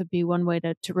think could be one way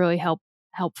to really help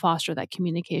foster that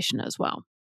communication as well.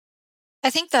 I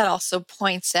think that also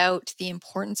points out the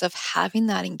importance of having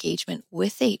that engagement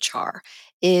with HR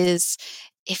is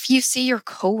if you see your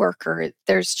coworker,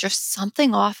 there's just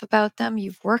something off about them,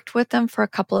 you've worked with them for a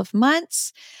couple of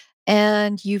months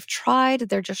and you've tried,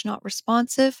 they're just not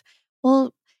responsive.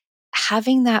 Well,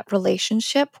 having that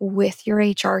relationship with your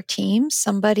HR team,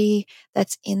 somebody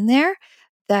that's in there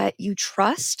that you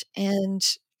trust and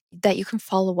that you can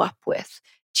follow up with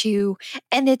to,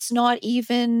 and it's not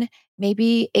even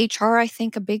maybe HR. I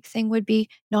think a big thing would be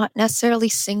not necessarily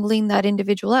singling that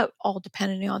individual out, all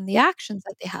depending on the actions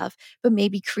that they have, but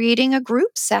maybe creating a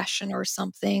group session or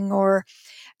something, or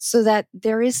so that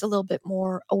there is a little bit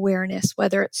more awareness,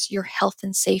 whether it's your health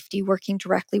and safety working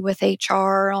directly with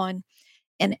HR on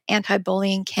an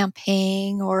anti-bullying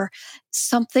campaign or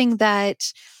something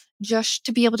that just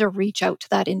to be able to reach out to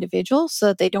that individual so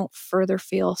that they don't further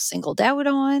feel singled out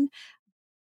on.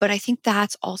 But I think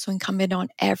that's also incumbent on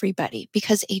everybody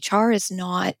because HR is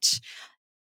not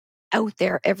out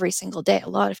there every single day. A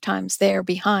lot of times they're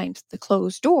behind the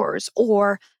closed doors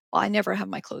or well, I never have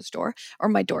my closed door or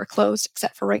my door closed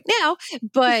except for right now,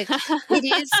 but it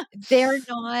is, they're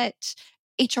not,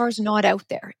 HR is not out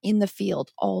there in the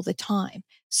field all the time.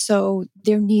 So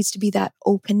there needs to be that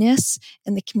openness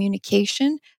and the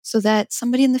communication so that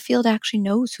somebody in the field actually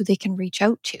knows who they can reach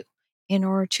out to in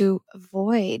order to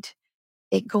avoid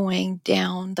it going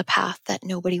down the path that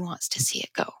nobody wants to see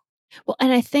it go. Well,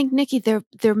 and I think, Nici,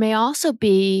 there may also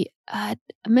be a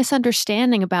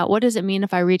misunderstanding about what does it mean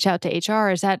if I reach out to HR?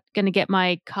 Is that going to get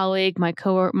my colleague, my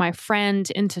coworker, my friend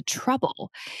into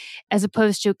trouble? As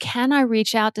opposed to, can I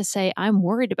reach out to say, I'm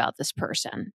worried about this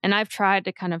person? And I've tried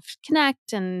to kind of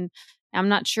connect and I'm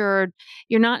not sure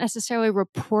you're not necessarily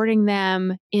reporting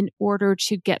them in order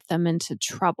to get them into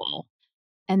trouble.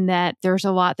 And that there's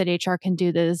a lot that HR can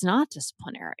do that is not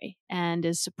disciplinary and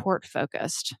is support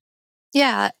focused.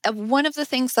 Yeah, one of the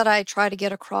things that I try to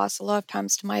get across a lot of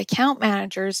times to my account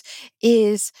managers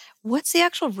is what's the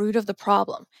actual root of the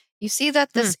problem? You see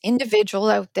that Mm. this individual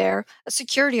out there, a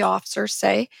security officer,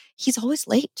 say he's always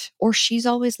late or she's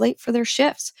always late for their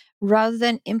shifts. Rather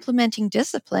than implementing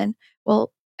discipline,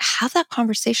 well, have that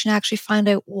conversation, actually find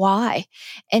out why.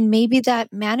 And maybe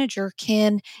that manager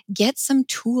can get some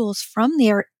tools from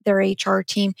their HR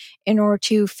team in order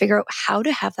to figure out how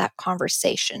to have that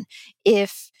conversation.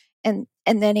 If and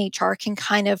then HR can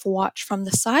kind of watch from the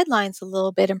sidelines a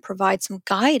little bit and provide some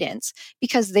guidance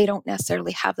because they don't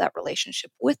necessarily have that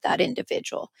relationship with that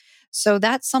individual. So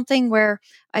that's something where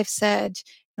I've said,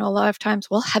 a lot of times,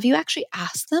 well, have you actually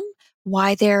asked them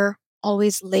why they're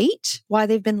always late, why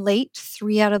they've been late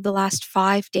 3 out of the last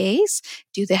 5 days?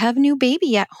 Do they have a new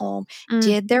baby at home? Mm.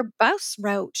 Did their bus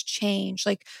route change?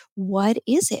 Like, what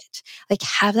is it? Like,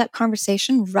 have that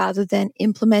conversation rather than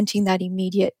implementing that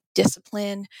immediate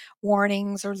discipline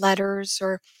warnings or letters,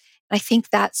 or I think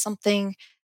that's something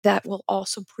that will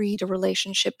also breed a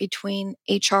relationship between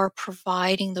HR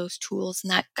providing those tools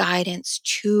and that guidance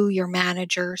to your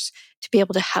managers to be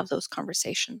able to have those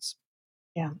conversations.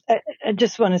 Yeah, I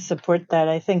just want to support that.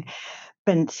 I think I've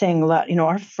been saying a lot,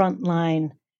 our frontline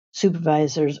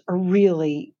supervisors are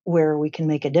really where we can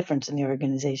make a difference in the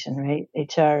organization, right?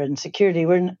 HR and security,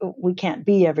 we can't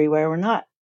be everywhere. We're not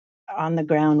on the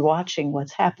ground watching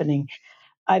what's happening.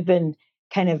 I've been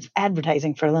kind of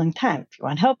advertising for a long time. If you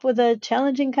want help with a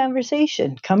challenging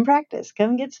conversation, come practice,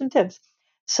 come get some tips.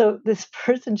 So this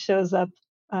person shows up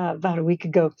about a week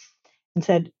ago and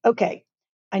said, okay,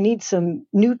 I need some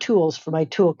new tools for my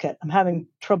toolkit. I'm having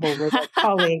trouble with a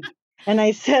colleague. And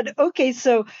I said, okay,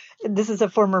 so this is a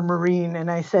former Marine.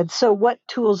 And I said, so what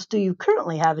tools do you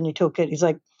currently have in your toolkit? He's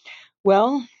like,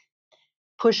 well,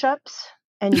 push-ups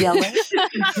and yelling.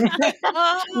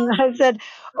 And I said,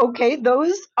 okay,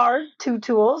 those are two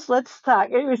tools. Let's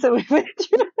talk. Anyway, so we went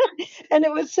through, and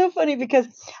it was so funny because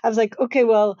I was like, okay,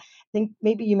 well, I think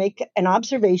maybe you make an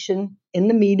observation in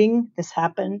the meeting. This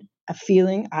happened, a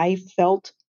feeling I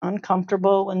felt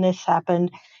uncomfortable when this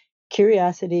happened.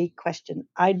 Curiosity, question.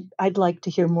 I'd like to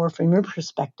hear more from your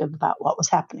perspective about what was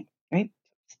happening. right?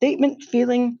 Statement,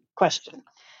 feeling, question.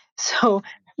 So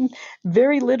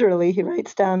very literally, he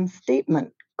writes down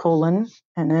statement, colon,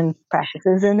 and then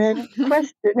practices, and then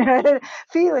question,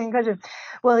 feeling, question.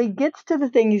 Well, he gets to the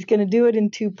thing. He's going to do it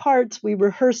in two parts. We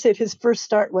rehearse it. His first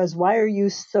start was, "Why are you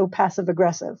so passive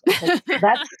aggressive?" Like,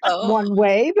 that's Oh. one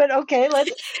way, but okay,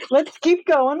 let's keep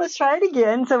going. Let's try it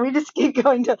again. So we just keep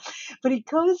going but he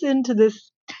goes into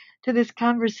this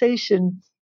conversation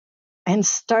and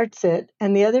starts it,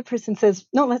 and the other person says,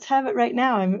 "No, let's have it right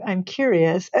now. I'm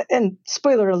curious." And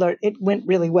spoiler alert, it went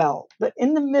really well. But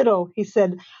in the middle, he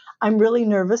said, "I'm really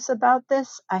nervous about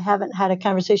this. I haven't had a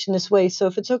conversation this way, so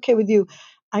if it's okay with you,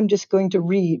 I'm just going to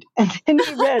read." And then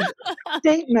he read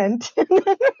statement.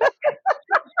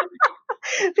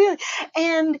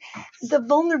 And the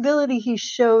vulnerability he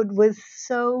showed was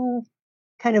so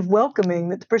kind of welcoming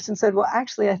that the person said, "Well,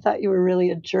 actually, I thought you were really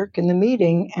a jerk in the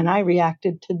meeting, and I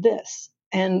reacted to this,"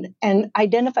 and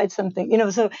identified something.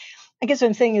 So I guess what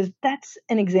I'm saying is that's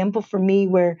an example for me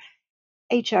where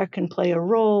HR can play a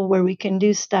role, where we can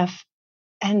do stuff,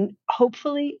 and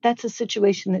hopefully that's a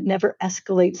situation that never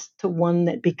escalates to one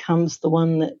that becomes the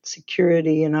one that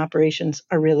security and operations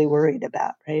are really worried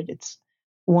about, right? It's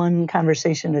one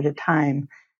conversation at a time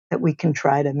that we can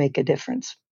try to make a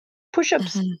difference.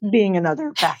 Push-ups being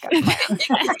another backup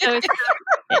plan.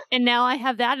 And now I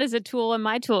have that as a tool in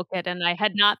my toolkit, and I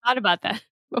had not thought about that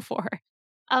before.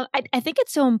 I think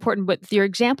it's so important. With your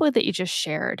example that you just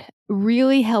shared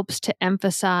really helps to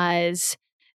emphasize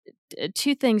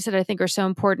two things that I think are so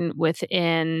important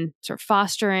within sort of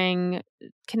fostering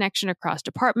connection across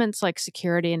departments like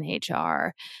security and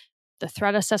HR. The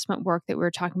threat assessment work that we were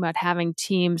talking about, having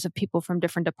teams of people from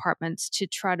different departments to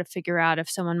try to figure out if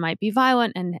someone might be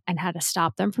violent and how to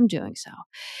stop them from doing so.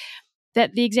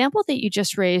 That the example that you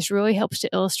just raised really helps to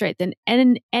illustrate that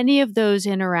in any of those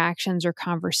interactions or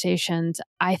conversations,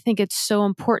 I think it's so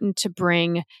important to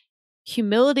bring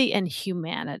humility and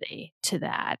humanity to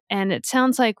that. And it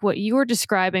sounds like what you were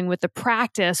describing with the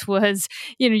practice was,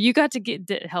 you got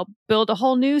to help build a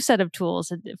whole new set of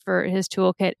tools for his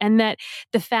toolkit. And that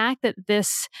the fact that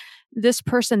this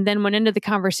person then went into the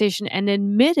conversation and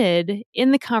admitted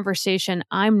in the conversation,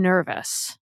 "I'm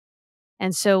nervous.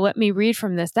 And so let me read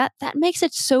from this." That makes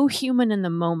it so human in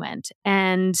the moment.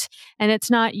 And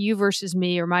it's not you versus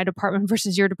me or my department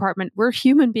versus your department. We're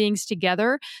human beings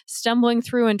together, stumbling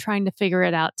through and trying to figure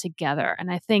it out together.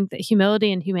 And I think that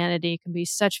humility and humanity can be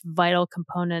such vital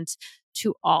components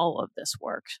to all of this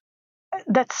work.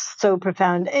 That's so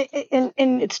profound. And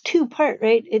it's two-part,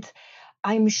 right? It's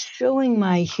I'm showing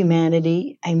my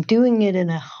humanity. I'm doing it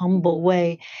in a humble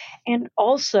way. And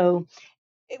also,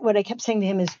 what I kept saying to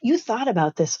him is, "You thought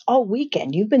about this all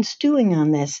weekend. You've been stewing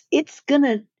on this. It's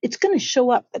gonna show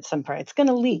up at some point. It's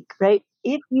gonna leak, right?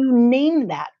 If you name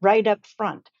that right up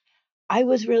front." I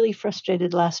was really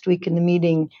frustrated last week in the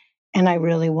meeting, and I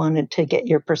really wanted to get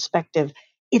your perspective.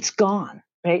 It's gone,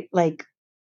 right? Like,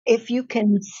 if you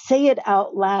can say it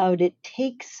out loud, it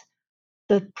takes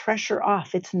the pressure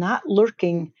off. It's not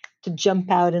lurking to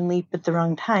jump out and leap at the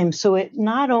wrong time. So it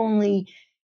not only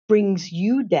brings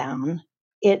you down,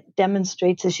 it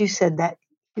demonstrates, as you said, that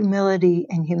humility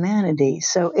and humanity.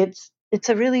 So it's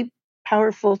a really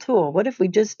powerful tool. What if we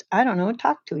just, I don't know,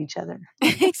 talk to each other?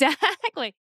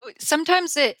 Exactly.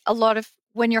 Sometimes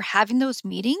when you're having those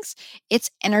meetings,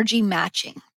 it's energy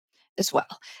matching as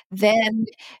well. Then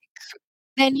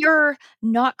you're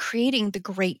not creating the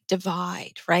great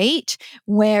divide, right?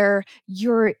 Where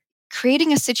you're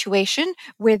creating a situation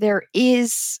where there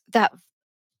is that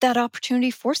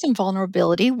opportunity for some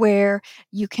vulnerability where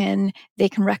they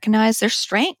can recognize their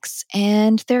strengths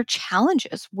and their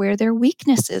challenges, where their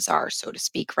weaknesses are, so to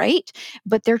speak, right?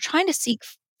 But they're trying to seek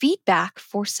feedback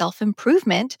for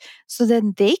self-improvement so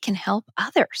then they can help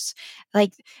others.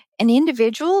 Like an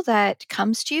individual that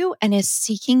comes to you and is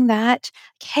seeking that,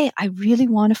 "Hey, I really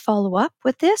want to follow up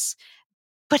with this,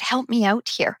 but help me out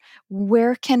here.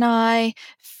 Where can I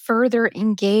further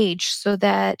engage so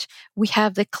that we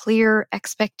have the clear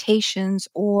expectations,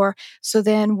 or so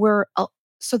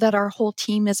that our whole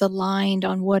team is aligned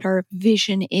on what our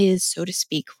vision is, so to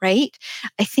speak, right?"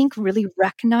 I think really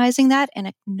recognizing that and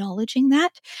acknowledging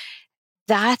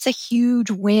that's a huge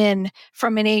win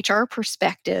from an HR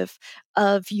perspective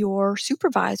of your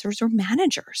supervisors or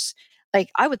managers. Like,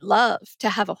 I would love to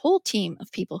have a whole team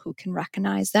of people who can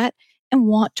recognize that and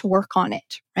want to work on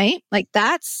it, right? Like,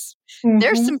 there's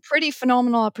some pretty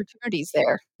phenomenal opportunities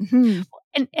there. Mm-hmm.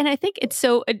 And I think it's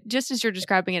so, just as you're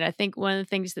describing it, I think one of the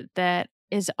things that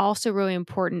is also really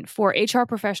important for HR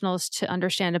professionals to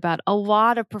understand about a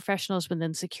lot of professionals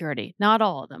within security, not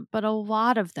all of them, but a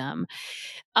lot of them,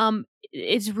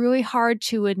 it's really hard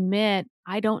to admit,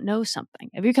 I don't know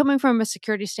something. If you're coming from a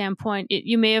security standpoint,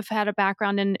 you may have had a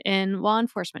background in law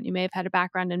enforcement. You may have had a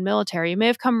background in military. You may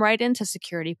have come right into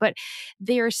security, but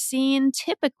they are seen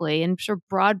typically in sort of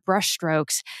broad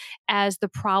brushstrokes as the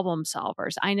problem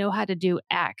solvers. I know how to do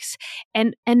X,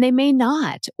 and they may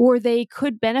not, or they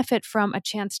could benefit from a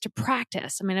chance to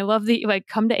practice. I mean, I love the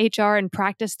come to HR and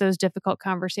practice those difficult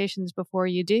conversations before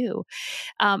you do.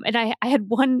 And I had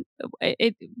one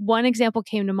example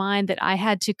came to mind that I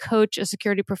had to coach a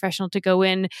security professional to go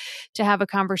in to have a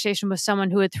conversation with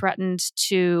someone who had threatened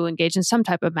to engage in some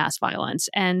type of mass violence.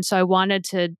 And so I wanted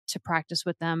to practice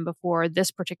with them before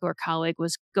this particular colleague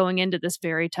was going into this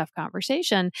very tough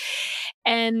conversation.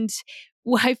 And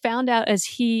what I found out as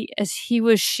he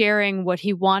was sharing what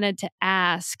he wanted to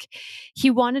ask,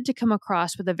 he wanted to come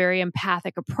across with a very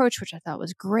empathic approach, which I thought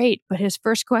was great. But his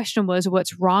first question was,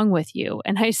 "What's wrong with you?"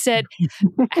 And I said,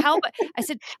 "How?" I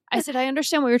said, "I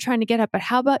understand what you're trying to get at, but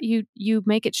how about you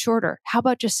make it shorter? How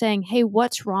about just saying, 'Hey,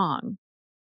 what's wrong?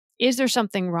 Is there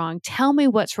something wrong? Tell me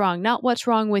what's wrong, not what's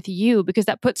wrong with you,' because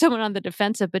that puts someone on the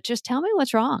defensive, but just tell me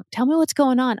what's wrong. Tell me what's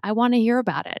going on. I want to hear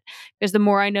about it, because the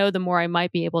more I know, the more I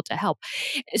might be able to help."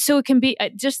 So it can be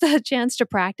just a chance to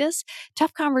practice.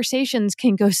 Tough conversations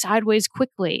can go sideways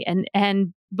quickly,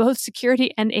 and both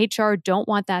security and HR don't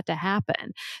want that to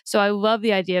happen. So I love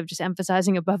the idea of just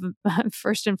emphasizing above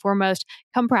first and foremost,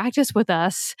 come practice with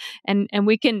us, and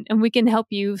we can help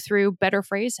you through better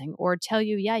phrasing or tell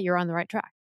you, yeah, you're on the right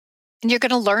track. And you're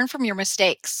going to learn from your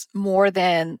mistakes more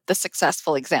than the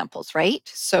successful examples, right?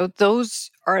 So those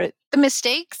are the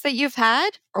mistakes that you've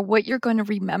had are what you're going to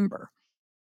remember.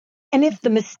 And if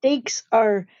the mistakes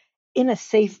are in a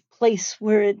safe place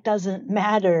where it doesn't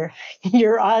matter,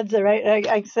 your odds are right.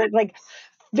 I said, like,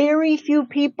 very few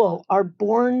people are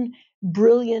born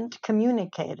brilliant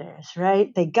communicators,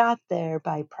 right? They got there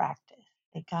by practice.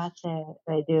 They got there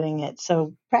by doing it.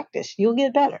 So practice, you'll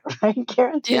get better, right? Yeah.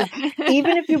 Guaranteed.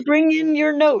 Even if you bring in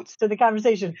your notes to the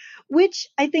conversation, which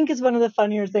I think is one of the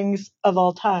funnier things of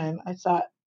all time. I thought,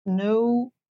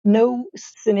 no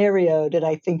scenario did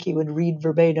I think he would read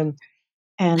verbatim,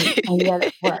 and yet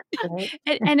it worked, right?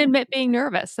 And admit being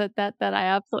nervous. That I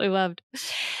absolutely loved.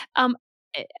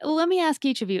 Let me ask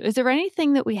each of you: is there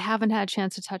anything that we haven't had a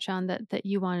chance to touch on that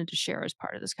you wanted to share as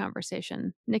part of this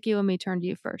conversation? Nici, let me turn to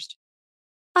you first.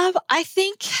 I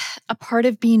think a part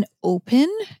of being open,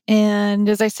 and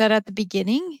as I said at the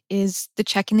beginning, is the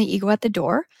checking the ego at the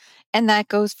door. And that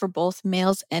goes for both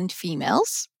males and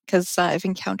females, because I've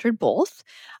encountered both.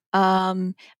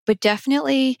 But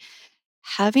definitely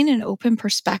having an open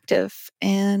perspective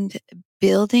and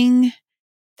building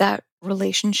that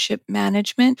relationship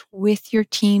management with your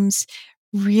teams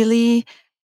really,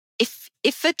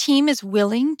 if a team is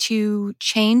willing to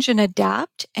change and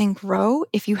adapt and grow,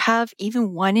 if you have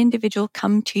even one individual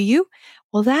come to you,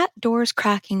 well, that door is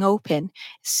cracking open.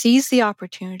 Seize the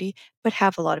opportunity, but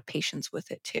have a lot of patience with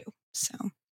it too. So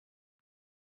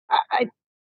I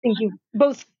think you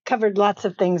both covered lots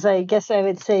of things. I guess I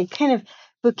would say, kind of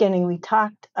bookending, we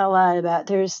talked a lot about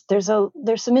there's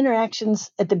some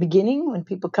interactions at the beginning when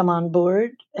people come on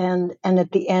board, and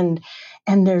at the end,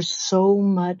 and there's so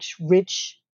much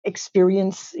rich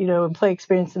experience, employee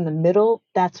experience in the middle.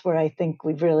 That's where I think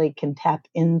we really can tap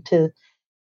into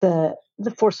the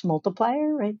force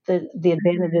multiplier, right? The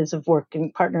advantages of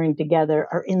working, partnering together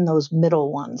are in those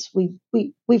middle ones.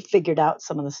 We've figured out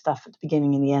some of the stuff at the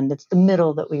beginning and the end. It's the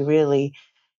middle that we really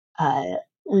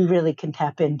can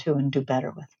tap into and do better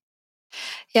with.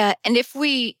 yeah, and if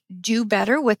we do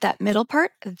better with that middle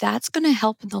part, that's going to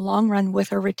help in the long run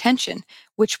with our retention,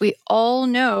 which we all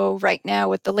know right now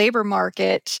with the labor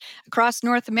market across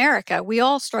North America, we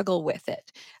all struggle with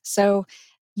it. So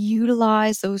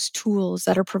utilize those tools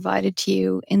that are provided to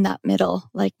you in that middle,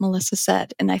 like Melissa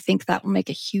said, and I think that will make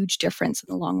a huge difference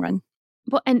in the long run.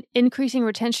 Well, and increasing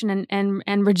retention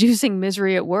and reducing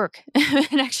misery at work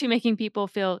and actually making people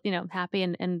feel, happy,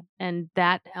 and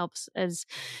that helps, as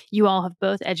you all have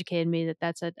both educated me,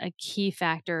 that's a key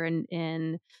factor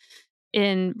in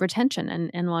retention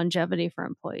and longevity for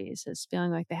employees, is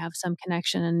feeling like they have some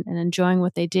connection and enjoying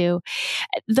what they do.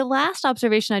 The last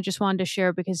observation I just wanted to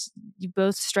share, because you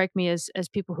both strike me as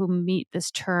people who meet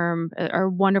this term, are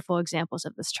wonderful examples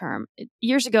of this term.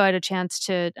 Years ago, I had a chance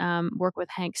to work with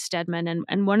Hank Stedman,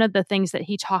 and one of the things that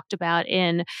he talked about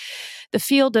in the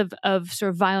field of sort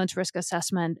of violence risk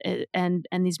assessment and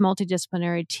these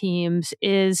multidisciplinary teams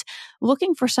is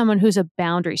looking for someone who's a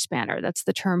boundary spanner. That's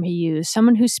the term he used.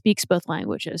 Someone who speaks both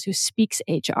languages, who speaks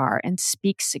HR and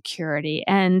speaks security,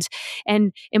 and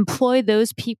employ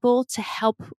those people to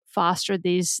help foster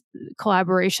these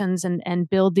collaborations and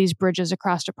build these bridges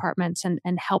across departments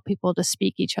and help people to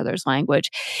speak each other's language.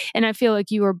 And I feel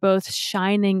like you are both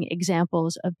shining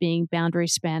examples of being boundary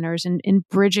spanners and in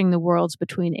bridging the worlds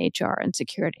between HR and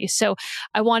security. So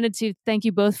I wanted to thank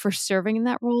you both for serving in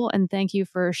that role, and thank you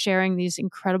for sharing these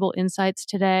incredible insights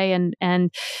today. And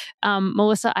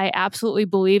Melissa, I absolutely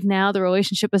believe now the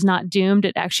relationship is not doomed.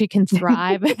 It actually can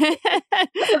thrive.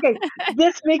 Okay,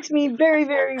 this makes me very,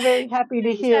 very, very happy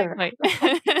to hear.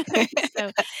 Exactly.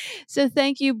 So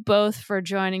thank you both for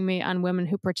joining me on Women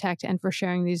Who Protect and for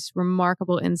sharing these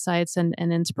remarkable insights and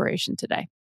inspiration today.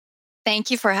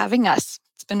 Thank you for having us.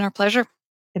 It's been our pleasure.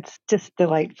 It's just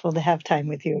delightful to have time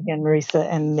with you again, Marisa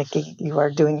and Nici. You are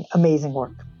doing amazing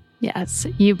work. Yes,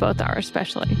 you both are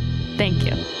especially. Thank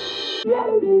you.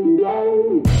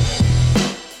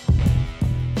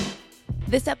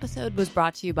 This episode was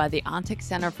brought to you by the ONTIC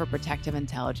Center for Protective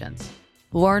Intelligence.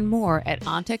 Learn more at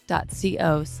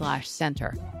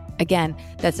ontic.co/center. Again,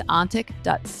 that's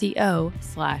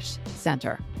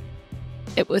ontic.co/center.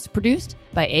 It was produced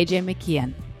by AJ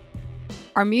McKeon.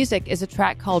 Our music is a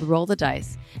track called Roll the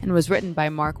Dice and was written by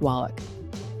Mark Wallach.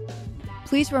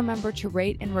 Please remember to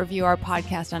rate and review our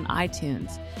podcast on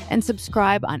iTunes and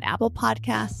subscribe on Apple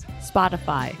Podcasts,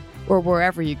 Spotify, or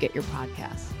wherever you get your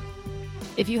podcasts.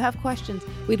 If you have questions,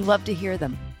 we'd love to hear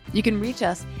them. You can reach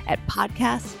us at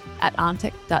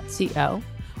podcast@ontic.co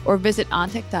or visit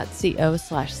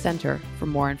ontic.co/center for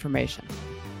more information.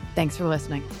 Thanks for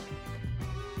listening.